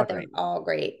 Oh, they I were all thought they were great. all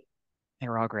great. They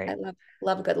were all I great.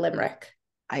 love a good limerick.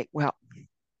 Well,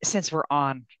 since we're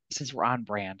on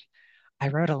brand, I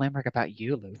wrote a limerick about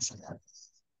you, Lucy.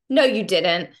 No, you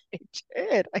didn't.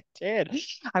 I I did.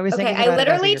 I was Okay, thinking about it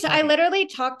as you were I talking. literally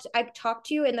talked. I talked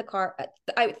to you in the car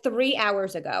 3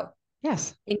 hours ago,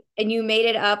 Yes, and you made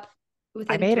it up I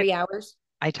within made it. 3 hours.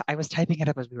 I was typing it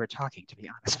up as we were talking, to be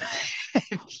honest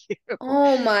with you.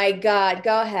 Oh my God.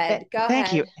 Go ahead. Go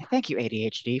Thank you. ahead. Thank you,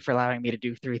 ADHD, for allowing me to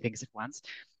do three things at once.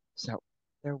 So,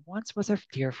 there once was a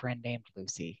dear friend named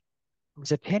Lucy,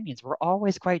 whose opinions were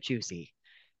always quite juicy,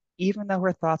 even though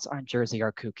her thoughts on Jersey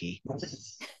are kooky.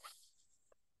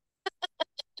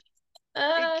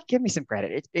 Uh, Give me some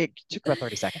credit. It took about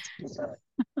 30 seconds.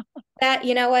 that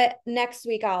you know what? Next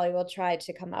week, Ollie will try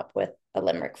to come up with a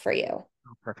limerick for you.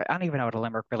 Oh, perfect. I don't even know what a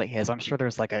limerick really is. I'm sure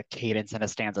there's like a cadence and a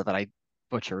stanza that I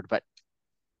butchered, but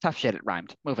tough shit, it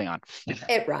rhymed. Moving on.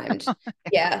 It rhymed.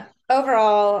 Yeah.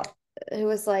 Overall, it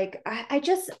was like I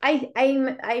just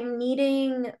I'm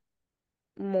needing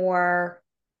more.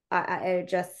 I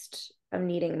just I'm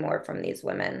needing more from these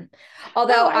women. No,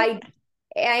 Although I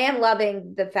am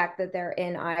loving the fact that they're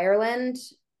in Ireland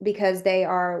because they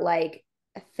are like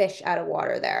a fish out of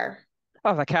water there.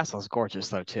 oh, the castle is gorgeous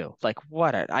though too. Like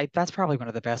what that's probably one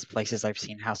of the best places I've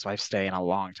seen housewives stay in a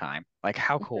long time. Like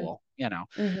how Mhm, cool, you know.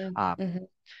 mhm, Um, mhm,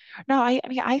 no, I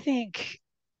mean I think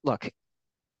look,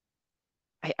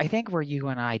 I think where you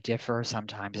and I differ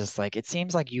sometimes is like it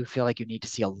seems like you feel like you need to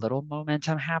see a little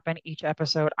momentum happen each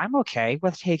episode. I'm okay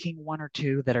with taking one or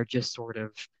two that are just sort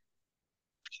of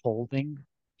holding,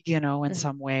 in mhm,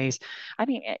 some ways. I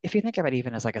mean, if you think of it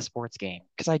even as like a sports game,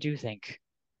 because I do think mhm.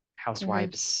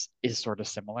 Housewives is sort of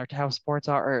similar to how sports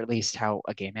are, or at least how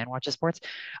a gay man watches sports.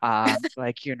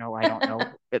 Like, I don't know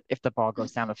if the ball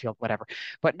goes down the field, whatever,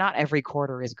 but not every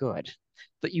quarter is good.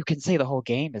 But you can say the whole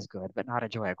game is good, but not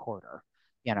enjoy a quarter,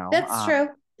 you know? That's true.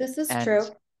 This is And true.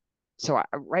 so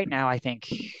right now, I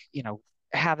think, you know,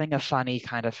 having a funny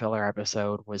kind of filler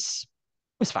episode was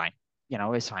fine. It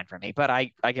was fine for me, but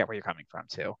I get where you're coming from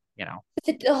too, you know.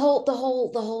 The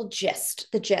whole gist,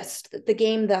 the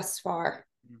game thus far,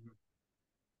 Mhm.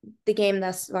 the game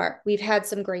thus far. We've had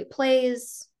some great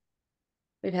plays.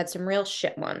 We've had some real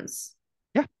shit ones,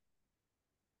 Yeah,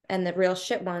 and the real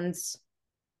shit ones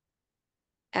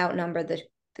outnumber the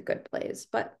good plays.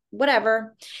 But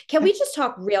whatever. Can yeah. we just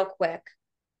talk real quick?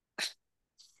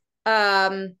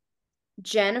 Um,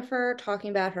 Jennifer talking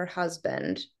about her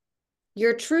husband.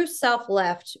 Your true self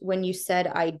left when you said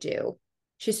I do.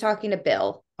 She's talking to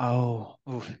Bill. Oh,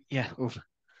 oof, yeah, oof.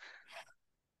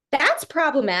 That's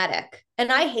problematic.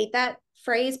 And I hate that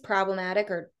phrase,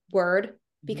 problematic or word,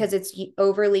 Mhm. because it's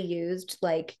overly used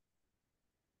like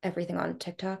everything on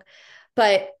TikTok.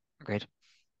 But Great.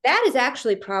 that is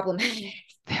actually problematic.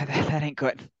 That ain't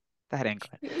good. That ain't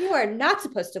good. You are not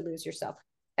supposed to lose yourself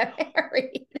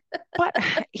married. But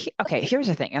okay, here's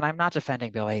the thing, and I'm not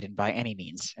defending Bill Aiden by any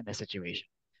means in this situation,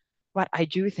 but I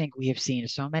do think we have seen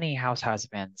so many house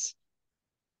husbands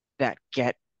that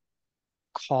get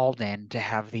called in to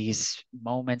have these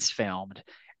moments filmed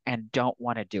and don't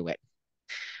want to do it.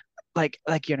 Like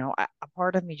a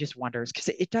part of me just wonders because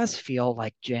it does feel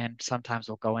like Jen sometimes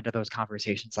will go into those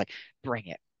conversations like, bring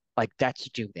it. Like, let's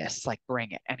do this. Like,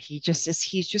 bring it. And he's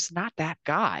just not that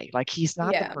guy. Like, he's not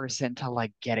the Yeah. person to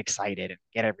like get excited and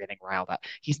get everything riled up.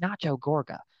 He's not Joe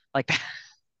Gorga. Like,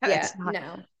 Yeah. that's not.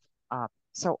 No.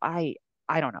 So I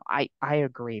don't know. I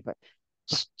agree, but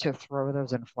to throw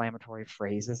those inflammatory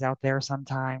phrases out there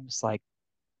sometimes, like,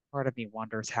 part of me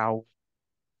wonders how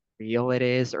real it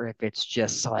is, or if it's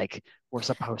just like we're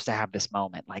supposed to have this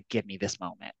moment. Like, give me this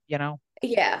moment, you know?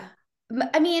 Yeah.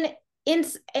 I mean, in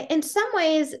in some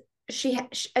ways,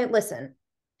 listen.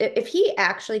 If he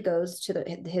actually goes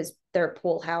to their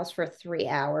pool house for 3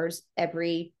 hours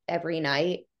every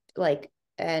night, like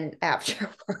and after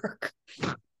work,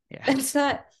 Yeah.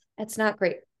 that's not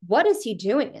great. What is he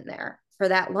doing in there for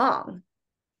that long?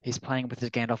 He's playing with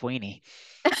his Gandolfini.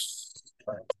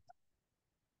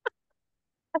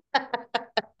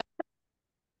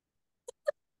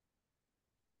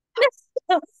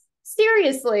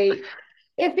 Seriously,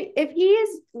 if he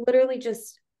is literally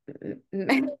just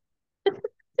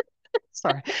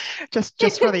Sorry.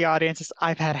 Just for the audience,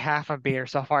 I've had half a beer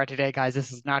so far today, guys.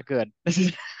 This is not good. This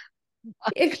is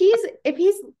if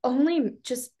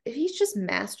he's just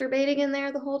masturbating in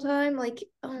there the whole time, like,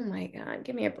 oh my God,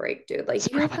 give me a break, dude.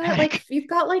 it's Like problematic. you've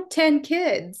got like 10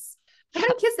 kids. How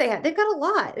many kids they have? They've got a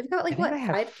lot. They've got I like think what, they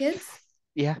have, 5 kids?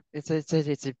 yeah, it's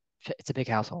a big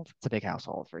household. It's a big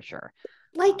household for sure.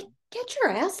 Like, Um, get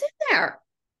your ass in there.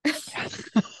 yeah.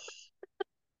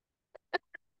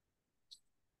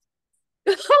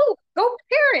 Go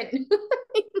parent.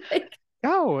 Like,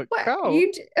 Go, what go.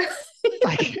 you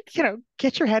Like,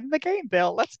 get your head in the game,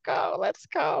 Bill. Let's go. Let's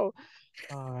go.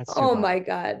 Oh, that's too Oh funny. my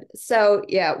God. So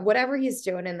yeah, whatever he's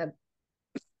doing in the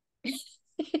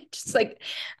just like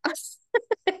I,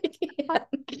 yeah.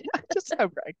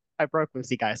 I broke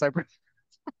Lucy, guys. I broke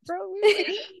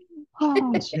Lucy.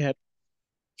 Oh shit.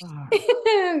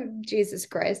 Oh. Jesus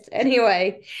Christ.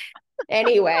 Anyway,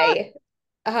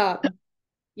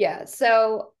 yeah.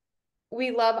 So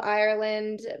we love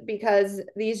Ireland because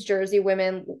these Jersey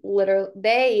women literally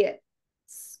they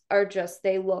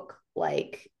look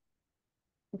like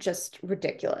just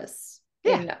ridiculous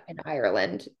Yeah, in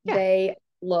Ireland. yeah. They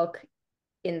look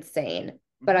insane,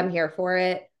 but Hmm. I'm here for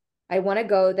it. I want to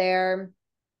go there.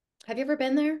 Have you ever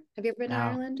been there? Have you ever been to No,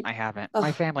 Ireland? I haven't. My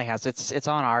Oh, family has. It's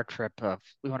on our trip of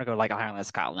we want to go like Ireland,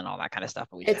 Scotland, all that kind of stuff,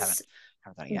 but we just it's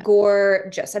haven't done it yet.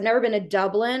 gorgeous. I've never been to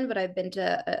Dublin, but I've been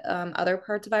to other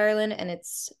parts of Ireland, and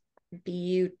it's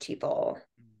beautiful.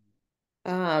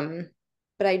 Um,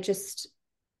 but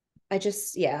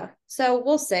yeah. So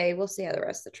we'll see how the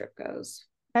rest of the trip goes.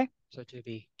 Okay, so to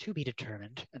be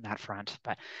determined in that front.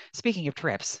 But speaking of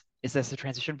trips, is this a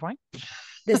transition point?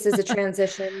 This is a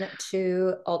transition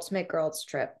to Ultimate Girls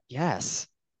Trip. Yes.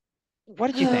 What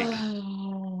did you think?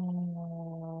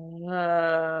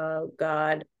 Oh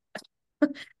God.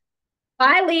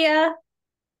 Bye, Leah.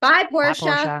 Bye, Bye, Portia.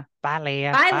 Portia. Bye,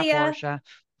 Leah. Bye, Bye, Leah. Portia.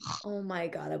 Oh my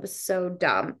God, that was so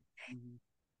dumb. Mhm.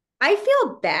 I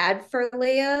feel bad for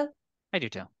Leah. I do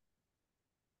too.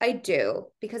 I do,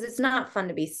 because it's not fun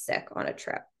to be sick on a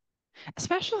trip.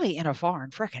 Especially in a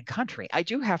foreign frickin' country. I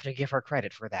do have to give her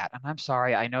credit for that. And I'm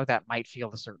sorry, I know that might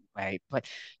feel a certain way, but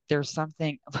there's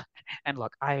something, and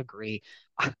look, I agree.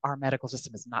 Our medical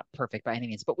system is not perfect by any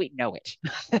means, but we know it.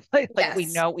 Like Yes. we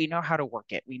know how to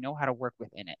work it. We know how to work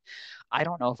within it. I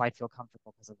don't know if I'd feel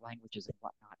comfortable because of languages and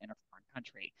whatnot in a foreign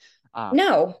country. Um,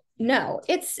 No, no.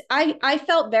 I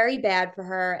felt very bad for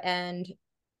her, and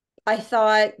I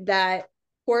thought that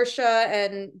Portia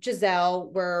and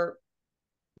Giselle were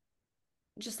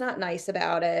just not nice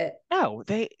about it. no,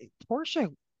 Portia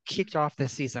kicked off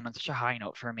this season on such a high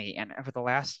note for me, and over the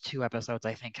last two episodes,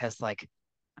 I think has like,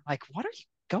 I'm like, what are you?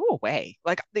 Go away!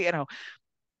 Like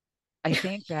I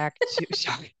think back to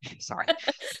sorry.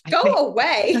 I Go think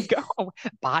away. go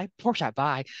bye Portia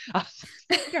bye. Uh,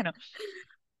 you know,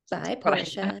 Bye, but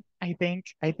Portia. I think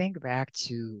back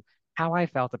to how I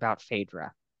felt about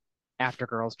Phaedra after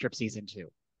Girls Trip season two,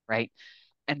 right?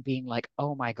 And being like,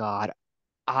 oh my God,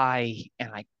 I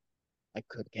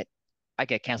could get I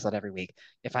get canceled every week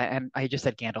if I just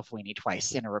said Gandolfini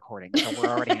twice in a recording, so we're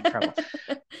already in trouble.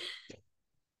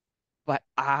 But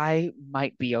I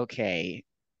might be okay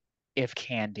if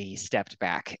Candy stepped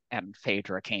back and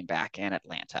Phaedra came back in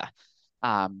Atlanta.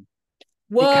 Um,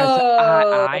 because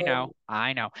Whoa.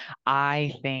 I know.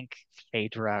 I think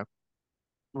Phaedra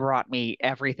brought me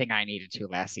everything I needed to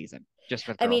last season, just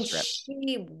with I mean, Girls Trip.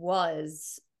 she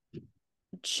was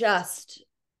just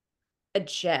a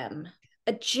gem.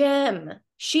 A gem.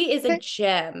 She is a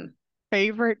gem.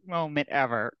 Favorite moment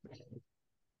ever.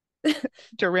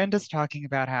 Dorinda's talking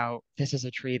about how this is a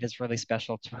treat is really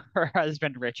special to her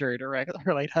husband Richard, or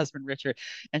her late husband Richard,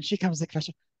 and she comes to the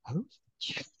question, "Who's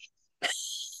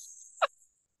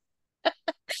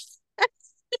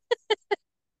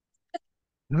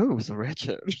who's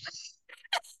Richard?"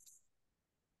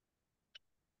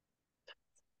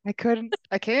 I can't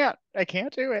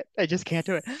do it. I just can't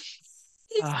do it.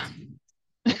 Uh,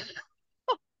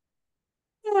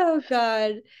 Oh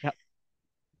God. yep.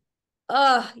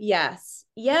 Yes.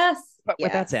 Yes. But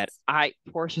with that said, Yes.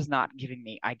 Portia's not giving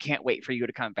me. I can't wait for you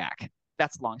to come back.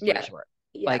 That's long story Yeah. short.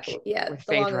 Yeah. Like Yeah. with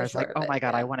The long and Phaedra, the it's like, short of oh it. my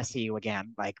God, I Yeah. want to see you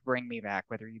again. Like bring me back,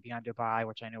 whether you be on Dubai,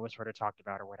 which I know was sort of talked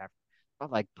about or whatever.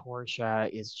 But like Portia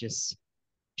is just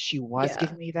she was Yeah.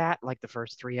 giving me that like the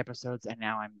first three episodes, and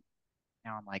now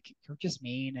I'm like, you're just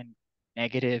mean and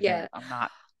negative, and Yeah. I'm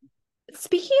not.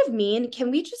 Speaking of mean,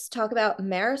 can we just talk about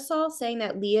Marisol saying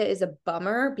that Leah is a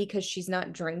bummer because she's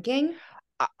not drinking?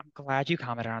 I'm glad you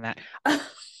commented on that. Oh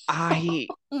I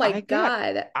my I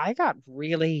got God. I got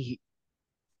really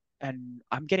and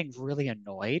I'm getting really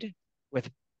annoyed with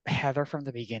Heather from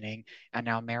the beginning and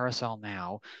now Marisol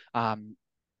now, um,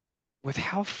 with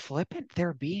how flippant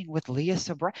they're being with Leah's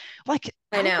sobriety. Like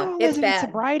I know. It's alcoholism and bad.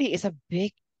 sobriety is a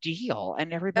big deal,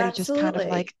 and everybody just kind of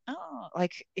like, Absolutely. oh,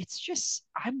 like it's just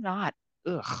I'm not.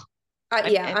 Ugh.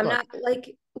 Yeah, And I'm look, not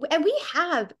like, and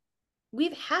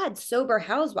we've had sober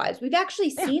housewives. We've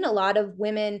actually yeah, seen a lot of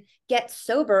women get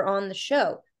sober on the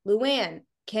show. Luann,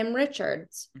 Kim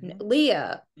Richards, Mhm.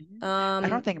 Leah. Mhm. I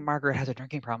don't Um, think Margaret has a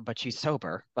drinking problem, but she's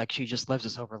sober. Like she just lives a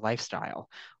sober lifestyle.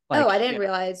 oh, Like, I didn't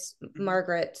realize mhm.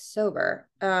 Margaret's sober.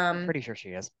 I'm pretty sure she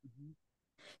is.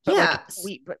 But like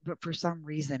Yeah, but for some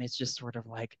reason it's just sort of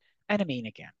like, and I mean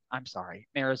again, I'm sorry,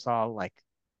 Marisol, like,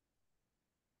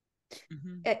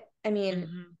 mhm, I mean,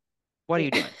 mhm. What are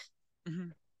you doing?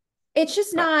 Mhm. it's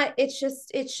just But not. It's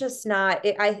just not.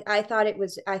 I thought it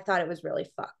was really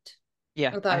fucked.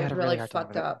 yeah, I I thought it had was a really really hard time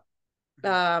fucked with it. up.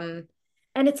 Mhm.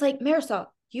 And it's like Marisol,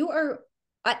 you are.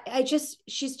 I just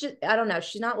she's just I don't know.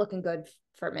 She's not looking good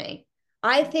for me.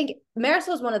 I Mhm. think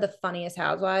Marisol is one of the funniest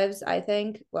housewives. I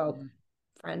think. Well, Mhm.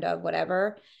 friend of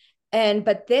whatever. And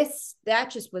but this that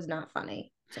just was not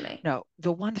funny to me. No,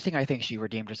 the one thing I think she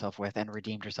redeemed herself with, and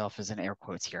redeemed herself is in air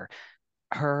quotes here,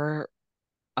 her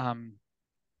um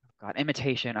God,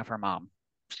 imitation of her mom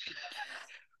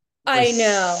was I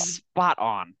know. spot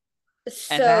on. And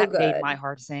So that made my good.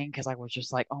 heart sing because I was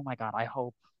just like, oh my God, I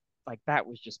hope, like that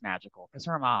was just magical. Because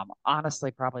her mom,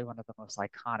 honestly, probably one of the most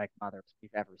iconic mothers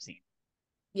we've ever seen,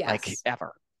 like Yes.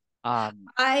 ever. Um,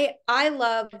 I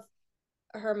love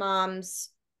her mom's,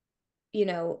 you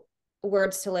know,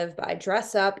 words to live by.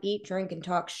 Dress up, eat, drink, and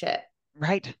talk shit.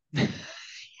 right?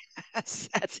 That's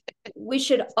it. We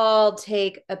should all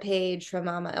take a page from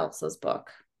Mama Elsa's book.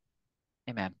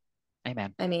 Amen.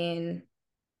 Amen. I mean,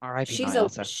 R.I.P. Mama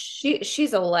Elsa.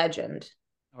 she's a legend.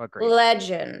 Oh, agreed.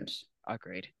 Legend.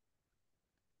 Agreed.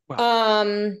 Well,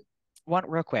 Um one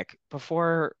real quick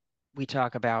before we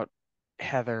talk about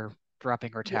Heather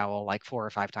dropping her yeah. towel like 4 or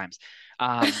 5 times.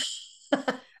 Um,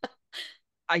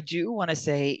 I do want to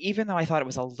say, even though I thought it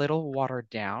was a little watered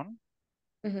down,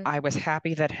 Mhm. I was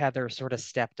happy that Heather sort of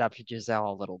stepped up to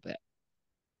Giselle a little bit.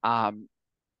 Um,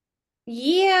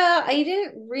 Yeah, I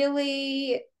didn't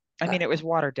really I uh, mean, it was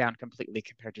watered down completely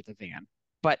compared to the van,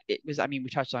 but it was, I mean,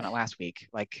 we touched on it last week.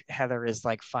 Like Heather is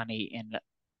like funny in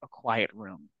a quiet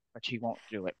room, but she won't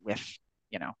do it with,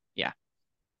 yeah.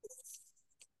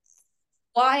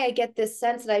 why I get this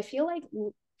sense that I feel like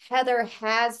Heather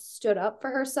has stood up for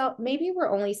herself. Maybe we're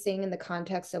only seeing in the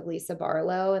context of Lisa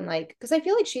Barlow and like because I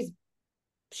feel like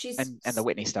And the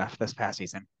Whitney stuff this past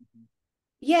season.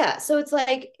 yeah, so it's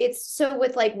like it's so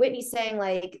with like Whitney saying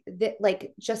like that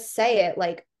like just say it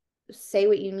like say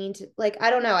what you mean to like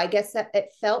I don't know. I guess that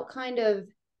it felt kind of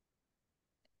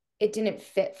it didn't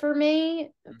fit for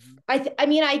me. Mm-hmm. I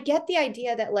mean I get the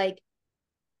idea that like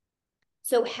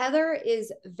so Heather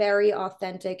is very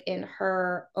authentic in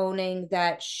her owning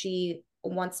that she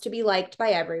wants to be liked by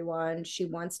everyone. She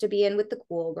wants to be in with the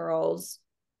cool girls.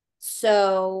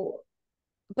 So,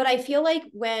 but I feel like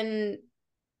when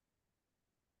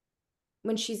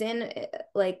she's in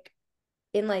like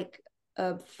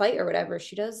a fight or whatever,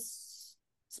 she does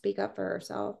speak up for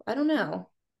herself. I don't know.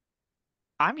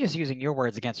 I'm just using your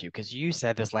words against you because you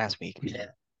said this last week. Yeah.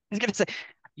 I was gonna say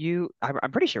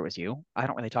I'm pretty sure it was you. I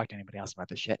don't really talk to anybody else about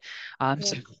this shit. So Yeah. I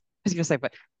was gonna say,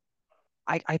 but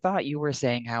I thought you were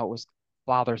saying how it was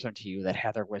bothersome to you that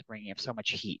Heather was bringing up so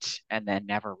much heat and then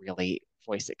never really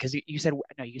voiced it. Because you said,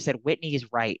 no, you said Whitney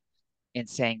is right in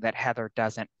saying that Heather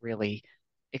doesn't really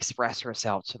express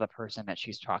herself to the person that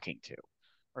she's talking to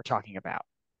or talking about.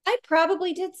 I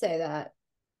probably did say that.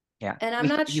 Yeah, And I'm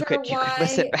not you sure could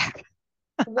listen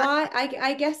why back,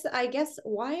 I guess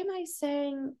why am I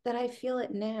saying that I feel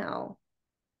it now?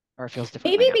 or it feels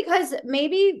Maybe differently now.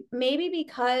 because maybe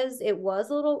because it was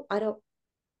a little I don't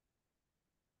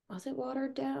was it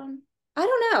watered down? I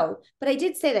don't know, but I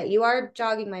did say that you are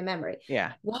jogging my memory.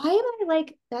 Yeah. Why am I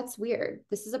like that's weird?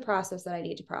 This is a process that I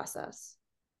need to process.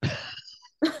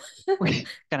 We're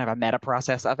gonna have a meta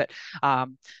process of it.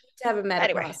 Um, To have a meta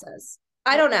anyway, process.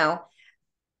 I well, don't know,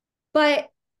 but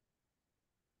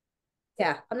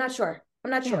yeah, I'm not sure.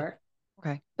 I'm not yeah, sure.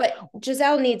 okay. But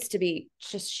Giselle needs to be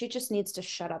just she just needs to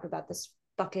shut up about this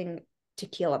fucking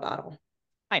tequila bottle.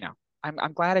 I know.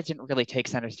 I'm glad it didn't really take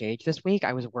center stage this week.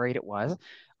 I was worried it was.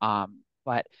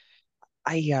 But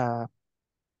I uh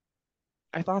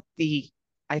I thought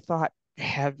I thought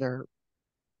Heather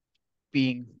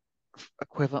being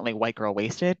equivalently white girl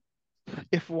wasted,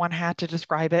 if one had to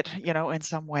describe it, in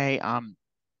some way, and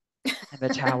the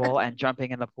towel and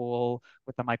jumping in the pool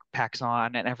with the micro packs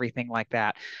on and everything like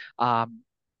that,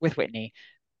 with Whitney.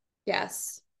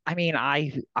 Yes. I mean,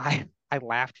 I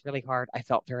laughed really hard. I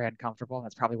felt very uncomfortable.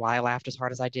 That's probably why I laughed as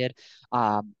hard as I did.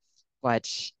 But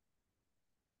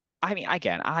I mean,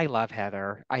 again, I love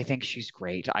Heather. I think she's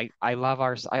great. I love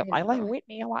ours. I I like know.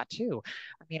 Whitney a lot too.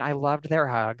 I mean, I loved their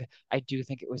hug. I do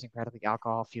think it was incredibly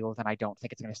alcohol fueled, and I don't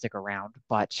think it's going to stick around.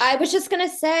 But I was just gonna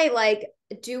say, like,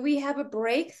 do we have a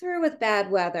breakthrough with bad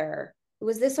weather?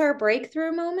 Was this our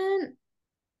breakthrough moment?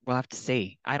 We'll have to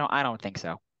see. I don't think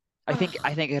so. I Oh, think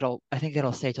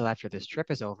it'll stay till after this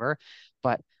trip is over.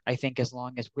 But I think as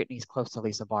long as Whitney's close to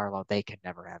Lisa Barlow, they can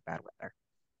never have bad weather.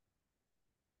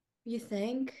 you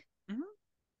think? Mhm.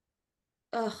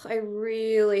 Ugh, I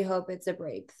really hope it's a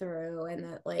breakthrough and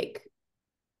that like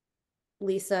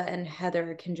Lisa and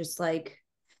Heather can just like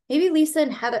maybe Lisa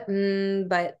and Heather,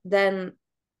 but then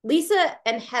Lisa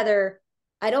and Heather,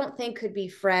 I don't think could be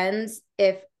friends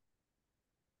if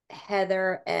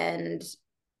Heather and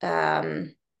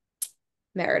um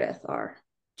Meredith are.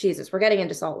 Jesus, we're getting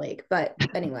into Salt Lake, but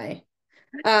anyway,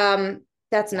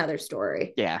 that's Yeah. another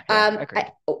story. Yeah,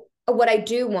 agreed. What I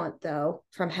do want though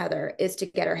from Heather is to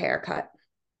get her hair cut.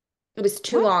 It was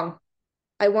too What? long.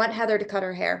 I want Heather to cut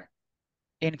her hair.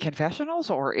 In confessionals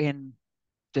or in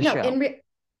the No, show?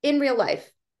 in real life,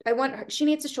 I want her. She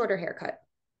needs a shorter haircut.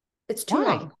 It's too Why?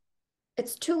 long.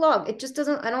 It's too long. It just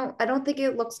doesn't. I don't think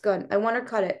it looks good. I want her to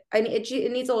cut it.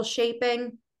 It needs a little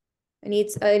shaping. I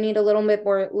need a little bit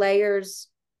more layers.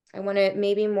 I want it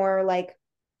maybe more like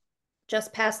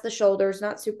just past the shoulders,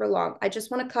 not super long. I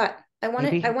just want to cut. I want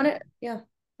it. I Maybe want it. Yeah,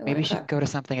 I want maybe to she can cut. go to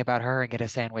something about her and get a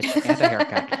sandwich and a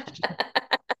haircut.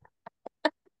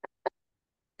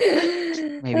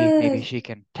 Maybe she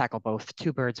can tackle both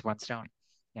two birds, one stone.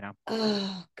 You know,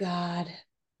 Oh God.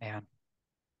 man.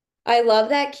 I love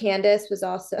that Candace was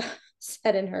also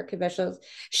said in her commercials,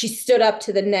 she stood up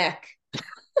to the neck.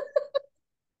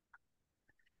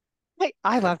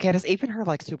 I love Candace, even her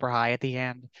like super high at the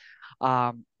end.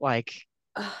 Like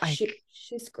Oh, I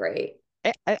she's great.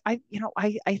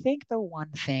 I think the one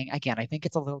thing, again, I think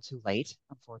it's a little too late,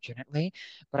 unfortunately,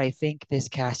 but I think this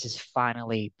cast is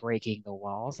finally breaking the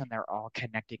walls and they're all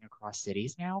connecting across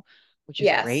cities now, which is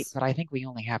great. Yes. But I think we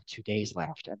only have 2 days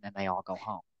left and then they all go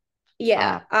home.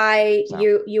 Yeah, Um, I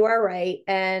so you are right.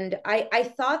 And I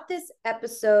thought this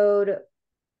episode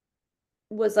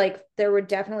was like there were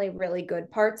definitely really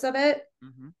good parts of it.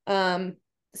 mhm. Um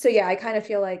so yeah, I kind of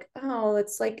feel like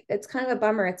it's kind of a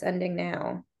bummer it's ending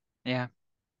now. Yeah,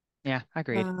 yeah,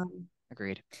 agreed, Um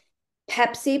agreed.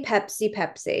 Pepsi, Pepsi,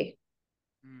 Pepsi.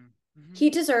 Mm-hmm. He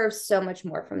deserves so much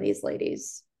more from these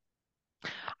ladies.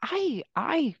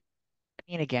 I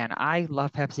mean, again, I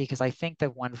love Pepsi because I think the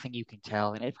one thing you can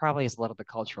tell, and it probably is a little bit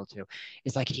cultural too,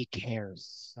 is like he cares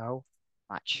so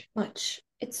much. Much.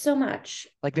 It's so much.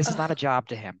 Like this is not a Ugh. job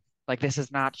to him. Like this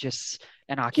is not just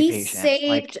an He occupation. saved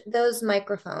Like, those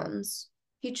microphones.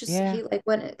 yeah, He like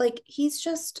when like he's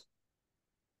just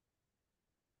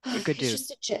a good dude.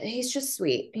 he's just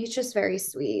sweet. He's just very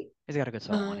sweet. He's got a good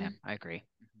soul on him. Um I agree.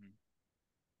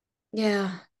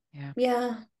 yeah. Yeah.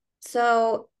 Yeah.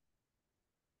 So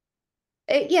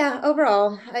yeah,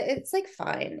 overall, it's like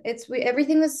fine.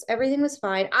 Everything was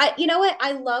fine. I You know what?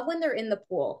 I love when they're in the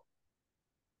pool.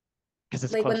 Because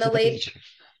it's Like when close to the the late beach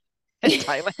in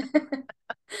Thailand.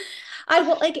 I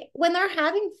will like when they're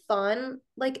having fun,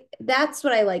 like that's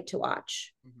what I like to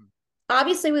watch. Mhm.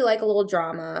 Obviously we like a little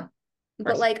drama, Of but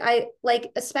course. like I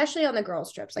like especially on the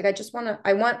girls trips, like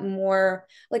I want more.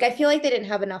 Like I feel like they didn't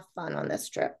have enough fun on this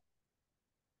trip.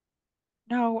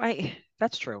 No,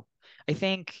 that's true. I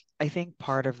think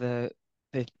part of the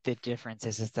difference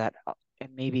is that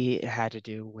and maybe it had to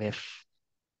do with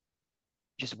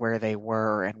just where they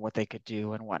were and what they could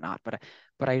do and whatnot. But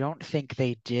I don't think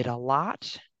they did a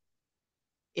lot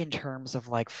in terms of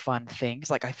like fun things.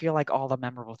 Like I feel like all the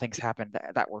memorable things happened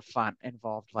that were fun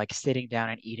involved like sitting down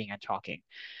and eating and talking.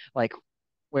 Like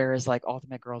whereas like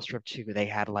Ultimate Girls Trip 2, they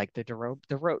had like the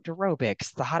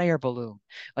aerobics, the hot air balloon.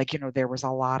 Like, there was a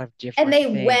lot of And different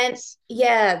they went, things.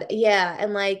 yeah,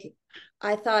 and like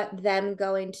I thought them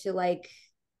going to like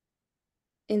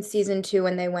in season 2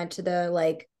 when they went to the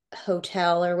like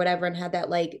hotel or whatever and had that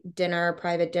like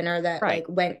private dinner that Right, like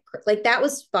went like that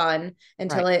was fun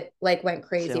until right. it like went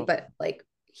crazy, Still, but like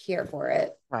here for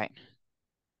it. right.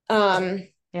 Um,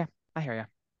 Yeah, I hear you.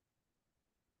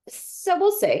 so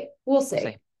we'll see. We'll We'll see.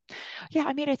 see. Yeah,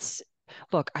 I mean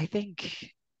look,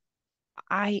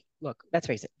 look, let's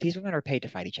face it, these women are paid to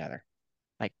fight each other.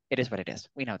 Like it is what it is.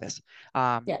 We know this.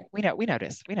 Yeah. We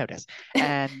know this.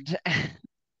 And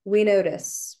We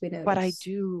notice. We but notice.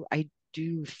 I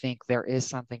do think there is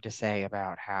something to say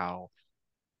about how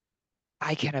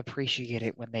I can appreciate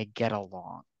it when they get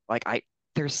along.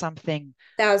 There's something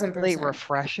Thousand really percent.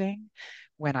 refreshing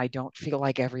when I don't feel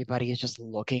like everybody is just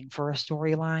looking for a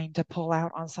storyline to pull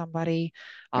out on somebody.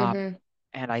 Um, Mm-hmm.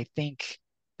 and I think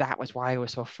that was why I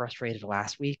was so frustrated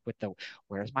last week with the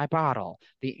where's my bottle,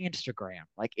 the Instagram.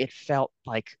 Like it felt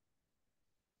like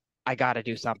I got to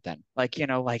do something. Like,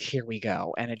 like here we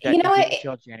go. And You know it what? didn't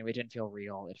feel genuine. It didn't feel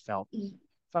real. It felt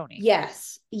phony.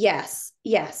 Yes. Yes.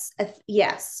 Yes.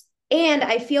 Yes. And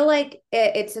I feel like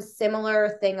it's a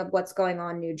similar thing of what's going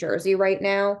on in New Jersey right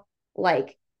now,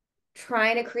 like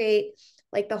trying to create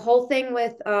like the whole thing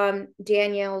with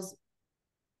Danielle's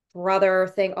brother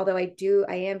thing, although I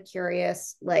am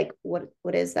curious, like what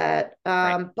is that?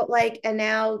 Right. But like, and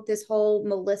now this whole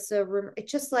Melissa rumor,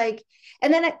 it's just like,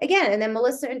 and then again, and then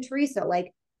Melissa and Teresa,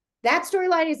 like that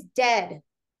storyline is dead.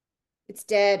 It's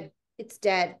dead. It's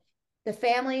dead. The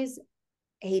families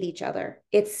hate each other.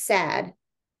 It's sad.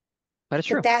 But it's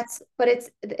But true.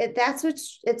 that's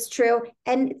what's it's true.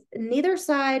 And neither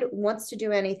side wants to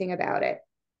do anything about it.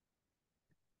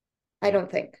 I Yeah. don't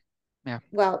think. Yeah.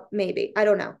 Well, maybe. I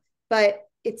don't know. But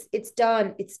it's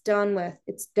done. It's done with.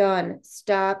 It's done.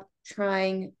 Stop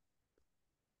trying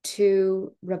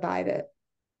to revive it.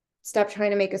 Stop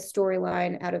trying to make a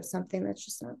storyline out of something that's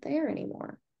just not there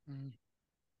anymore. Mm.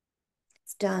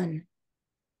 It's done.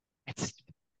 It's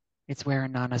it's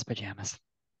wearing Nana's pajamas.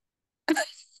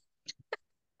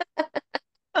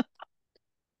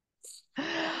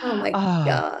 Oh my Ah,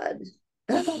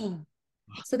 God.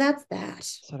 So that's that.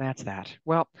 so that's that.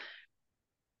 Well,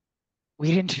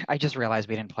 we didn't. I just realized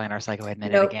we didn't plan our psychohead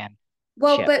minute Nope. again.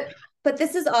 Well, Shit. but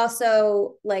this is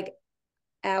also like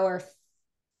our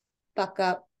fuck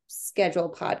up schedule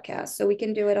podcast. So we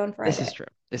can do it on This is Friday. true.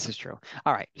 This is true.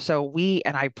 All right. So we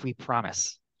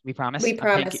promise. We promise. We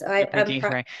promise. I'm I'm pinky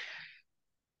swearing.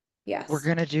 We're yes.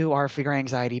 gonna do our figure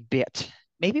anxiety bit.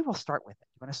 Maybe we'll start with it.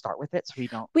 You want to start with it so we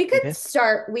don't We do could this?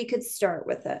 start we could start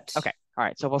with it. Okay. All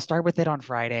right. So we'll start with it on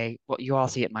Friday. Well, you all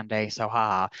see it Monday, so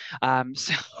haha.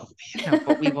 So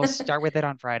but we will start with it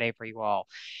on Friday for you all,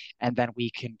 and then we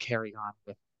can carry on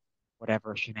with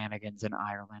whatever shenanigans in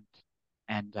Ireland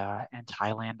and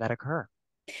Thailand that occur.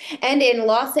 And in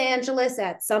Los Angeles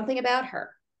at something about her.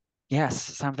 Yes,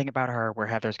 something about her where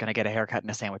Heather's going to get a haircut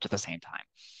and a sandwich at the same time.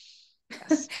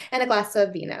 Yes. And a glass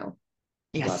of vino while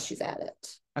Yes. she's at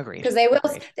it. Agreed. Because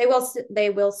Agreed. they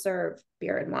will serve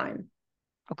beer and wine.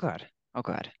 Oh, good. Oh,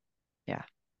 good. Yeah.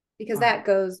 Because All right. that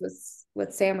goes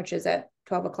with sandwiches at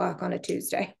 12 o'clock on a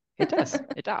Tuesday. It does.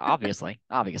 It does. Obviously.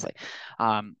 Obviously.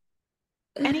 Um,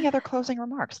 any other closing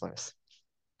remarks, Lewis?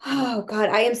 Oh God,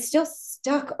 I am still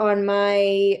stuck on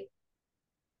my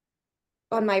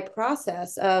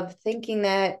process of thinking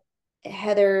that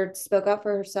Heather spoke up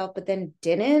for herself, but then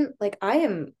didn't. Like I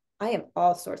am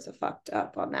all sorts of fucked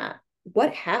up on that.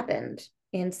 What happened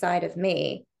inside of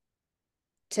me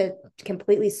to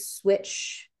completely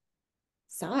switch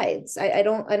sides? I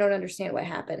don't understand what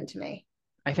happened to me.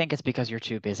 I think it's because you're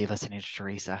too busy listening to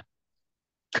Teresa.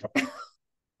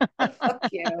 Oh, fuck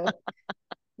you.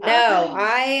 No,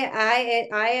 I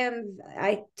am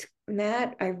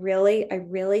Matt, I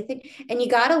really think, and you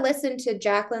got to listen to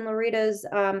Jacqueline Larita's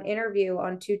interview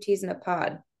on Two Teas in a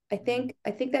Pod. I think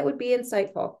that would be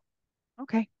insightful.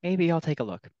 Okay, maybe I'll take a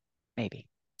look. Maybe.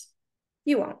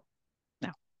 You won't.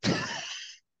 No.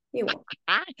 You won't.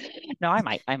 No, I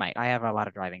might. I might. I have a lot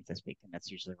of driving this week, and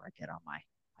that's usually where I get all my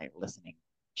listening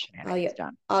shenanigans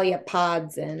done. All your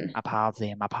pods and My pods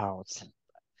and my pods.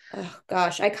 oh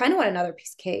gosh, I kind of want another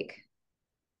piece of cake.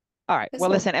 All right. This Well,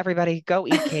 whole listen, everybody, go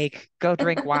eat cake, go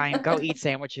drink wine, go eat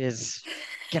sandwiches.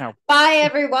 You know, bye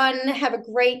everyone. Have a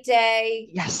great day,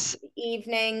 yes,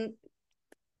 evening,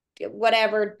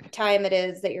 whatever time it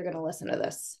is that you're going to listen to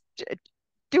this.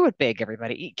 do it big,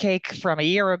 everybody. Eat cake from a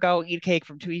year ago, eat cake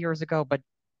from 2 years ago, but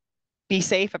be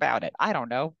safe about it. I don't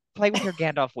know. Play with your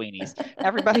Gandalf weenies.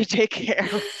 Everybody take care.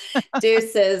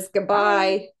 Deuces.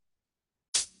 Bye.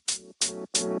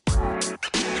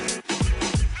 Goodbye.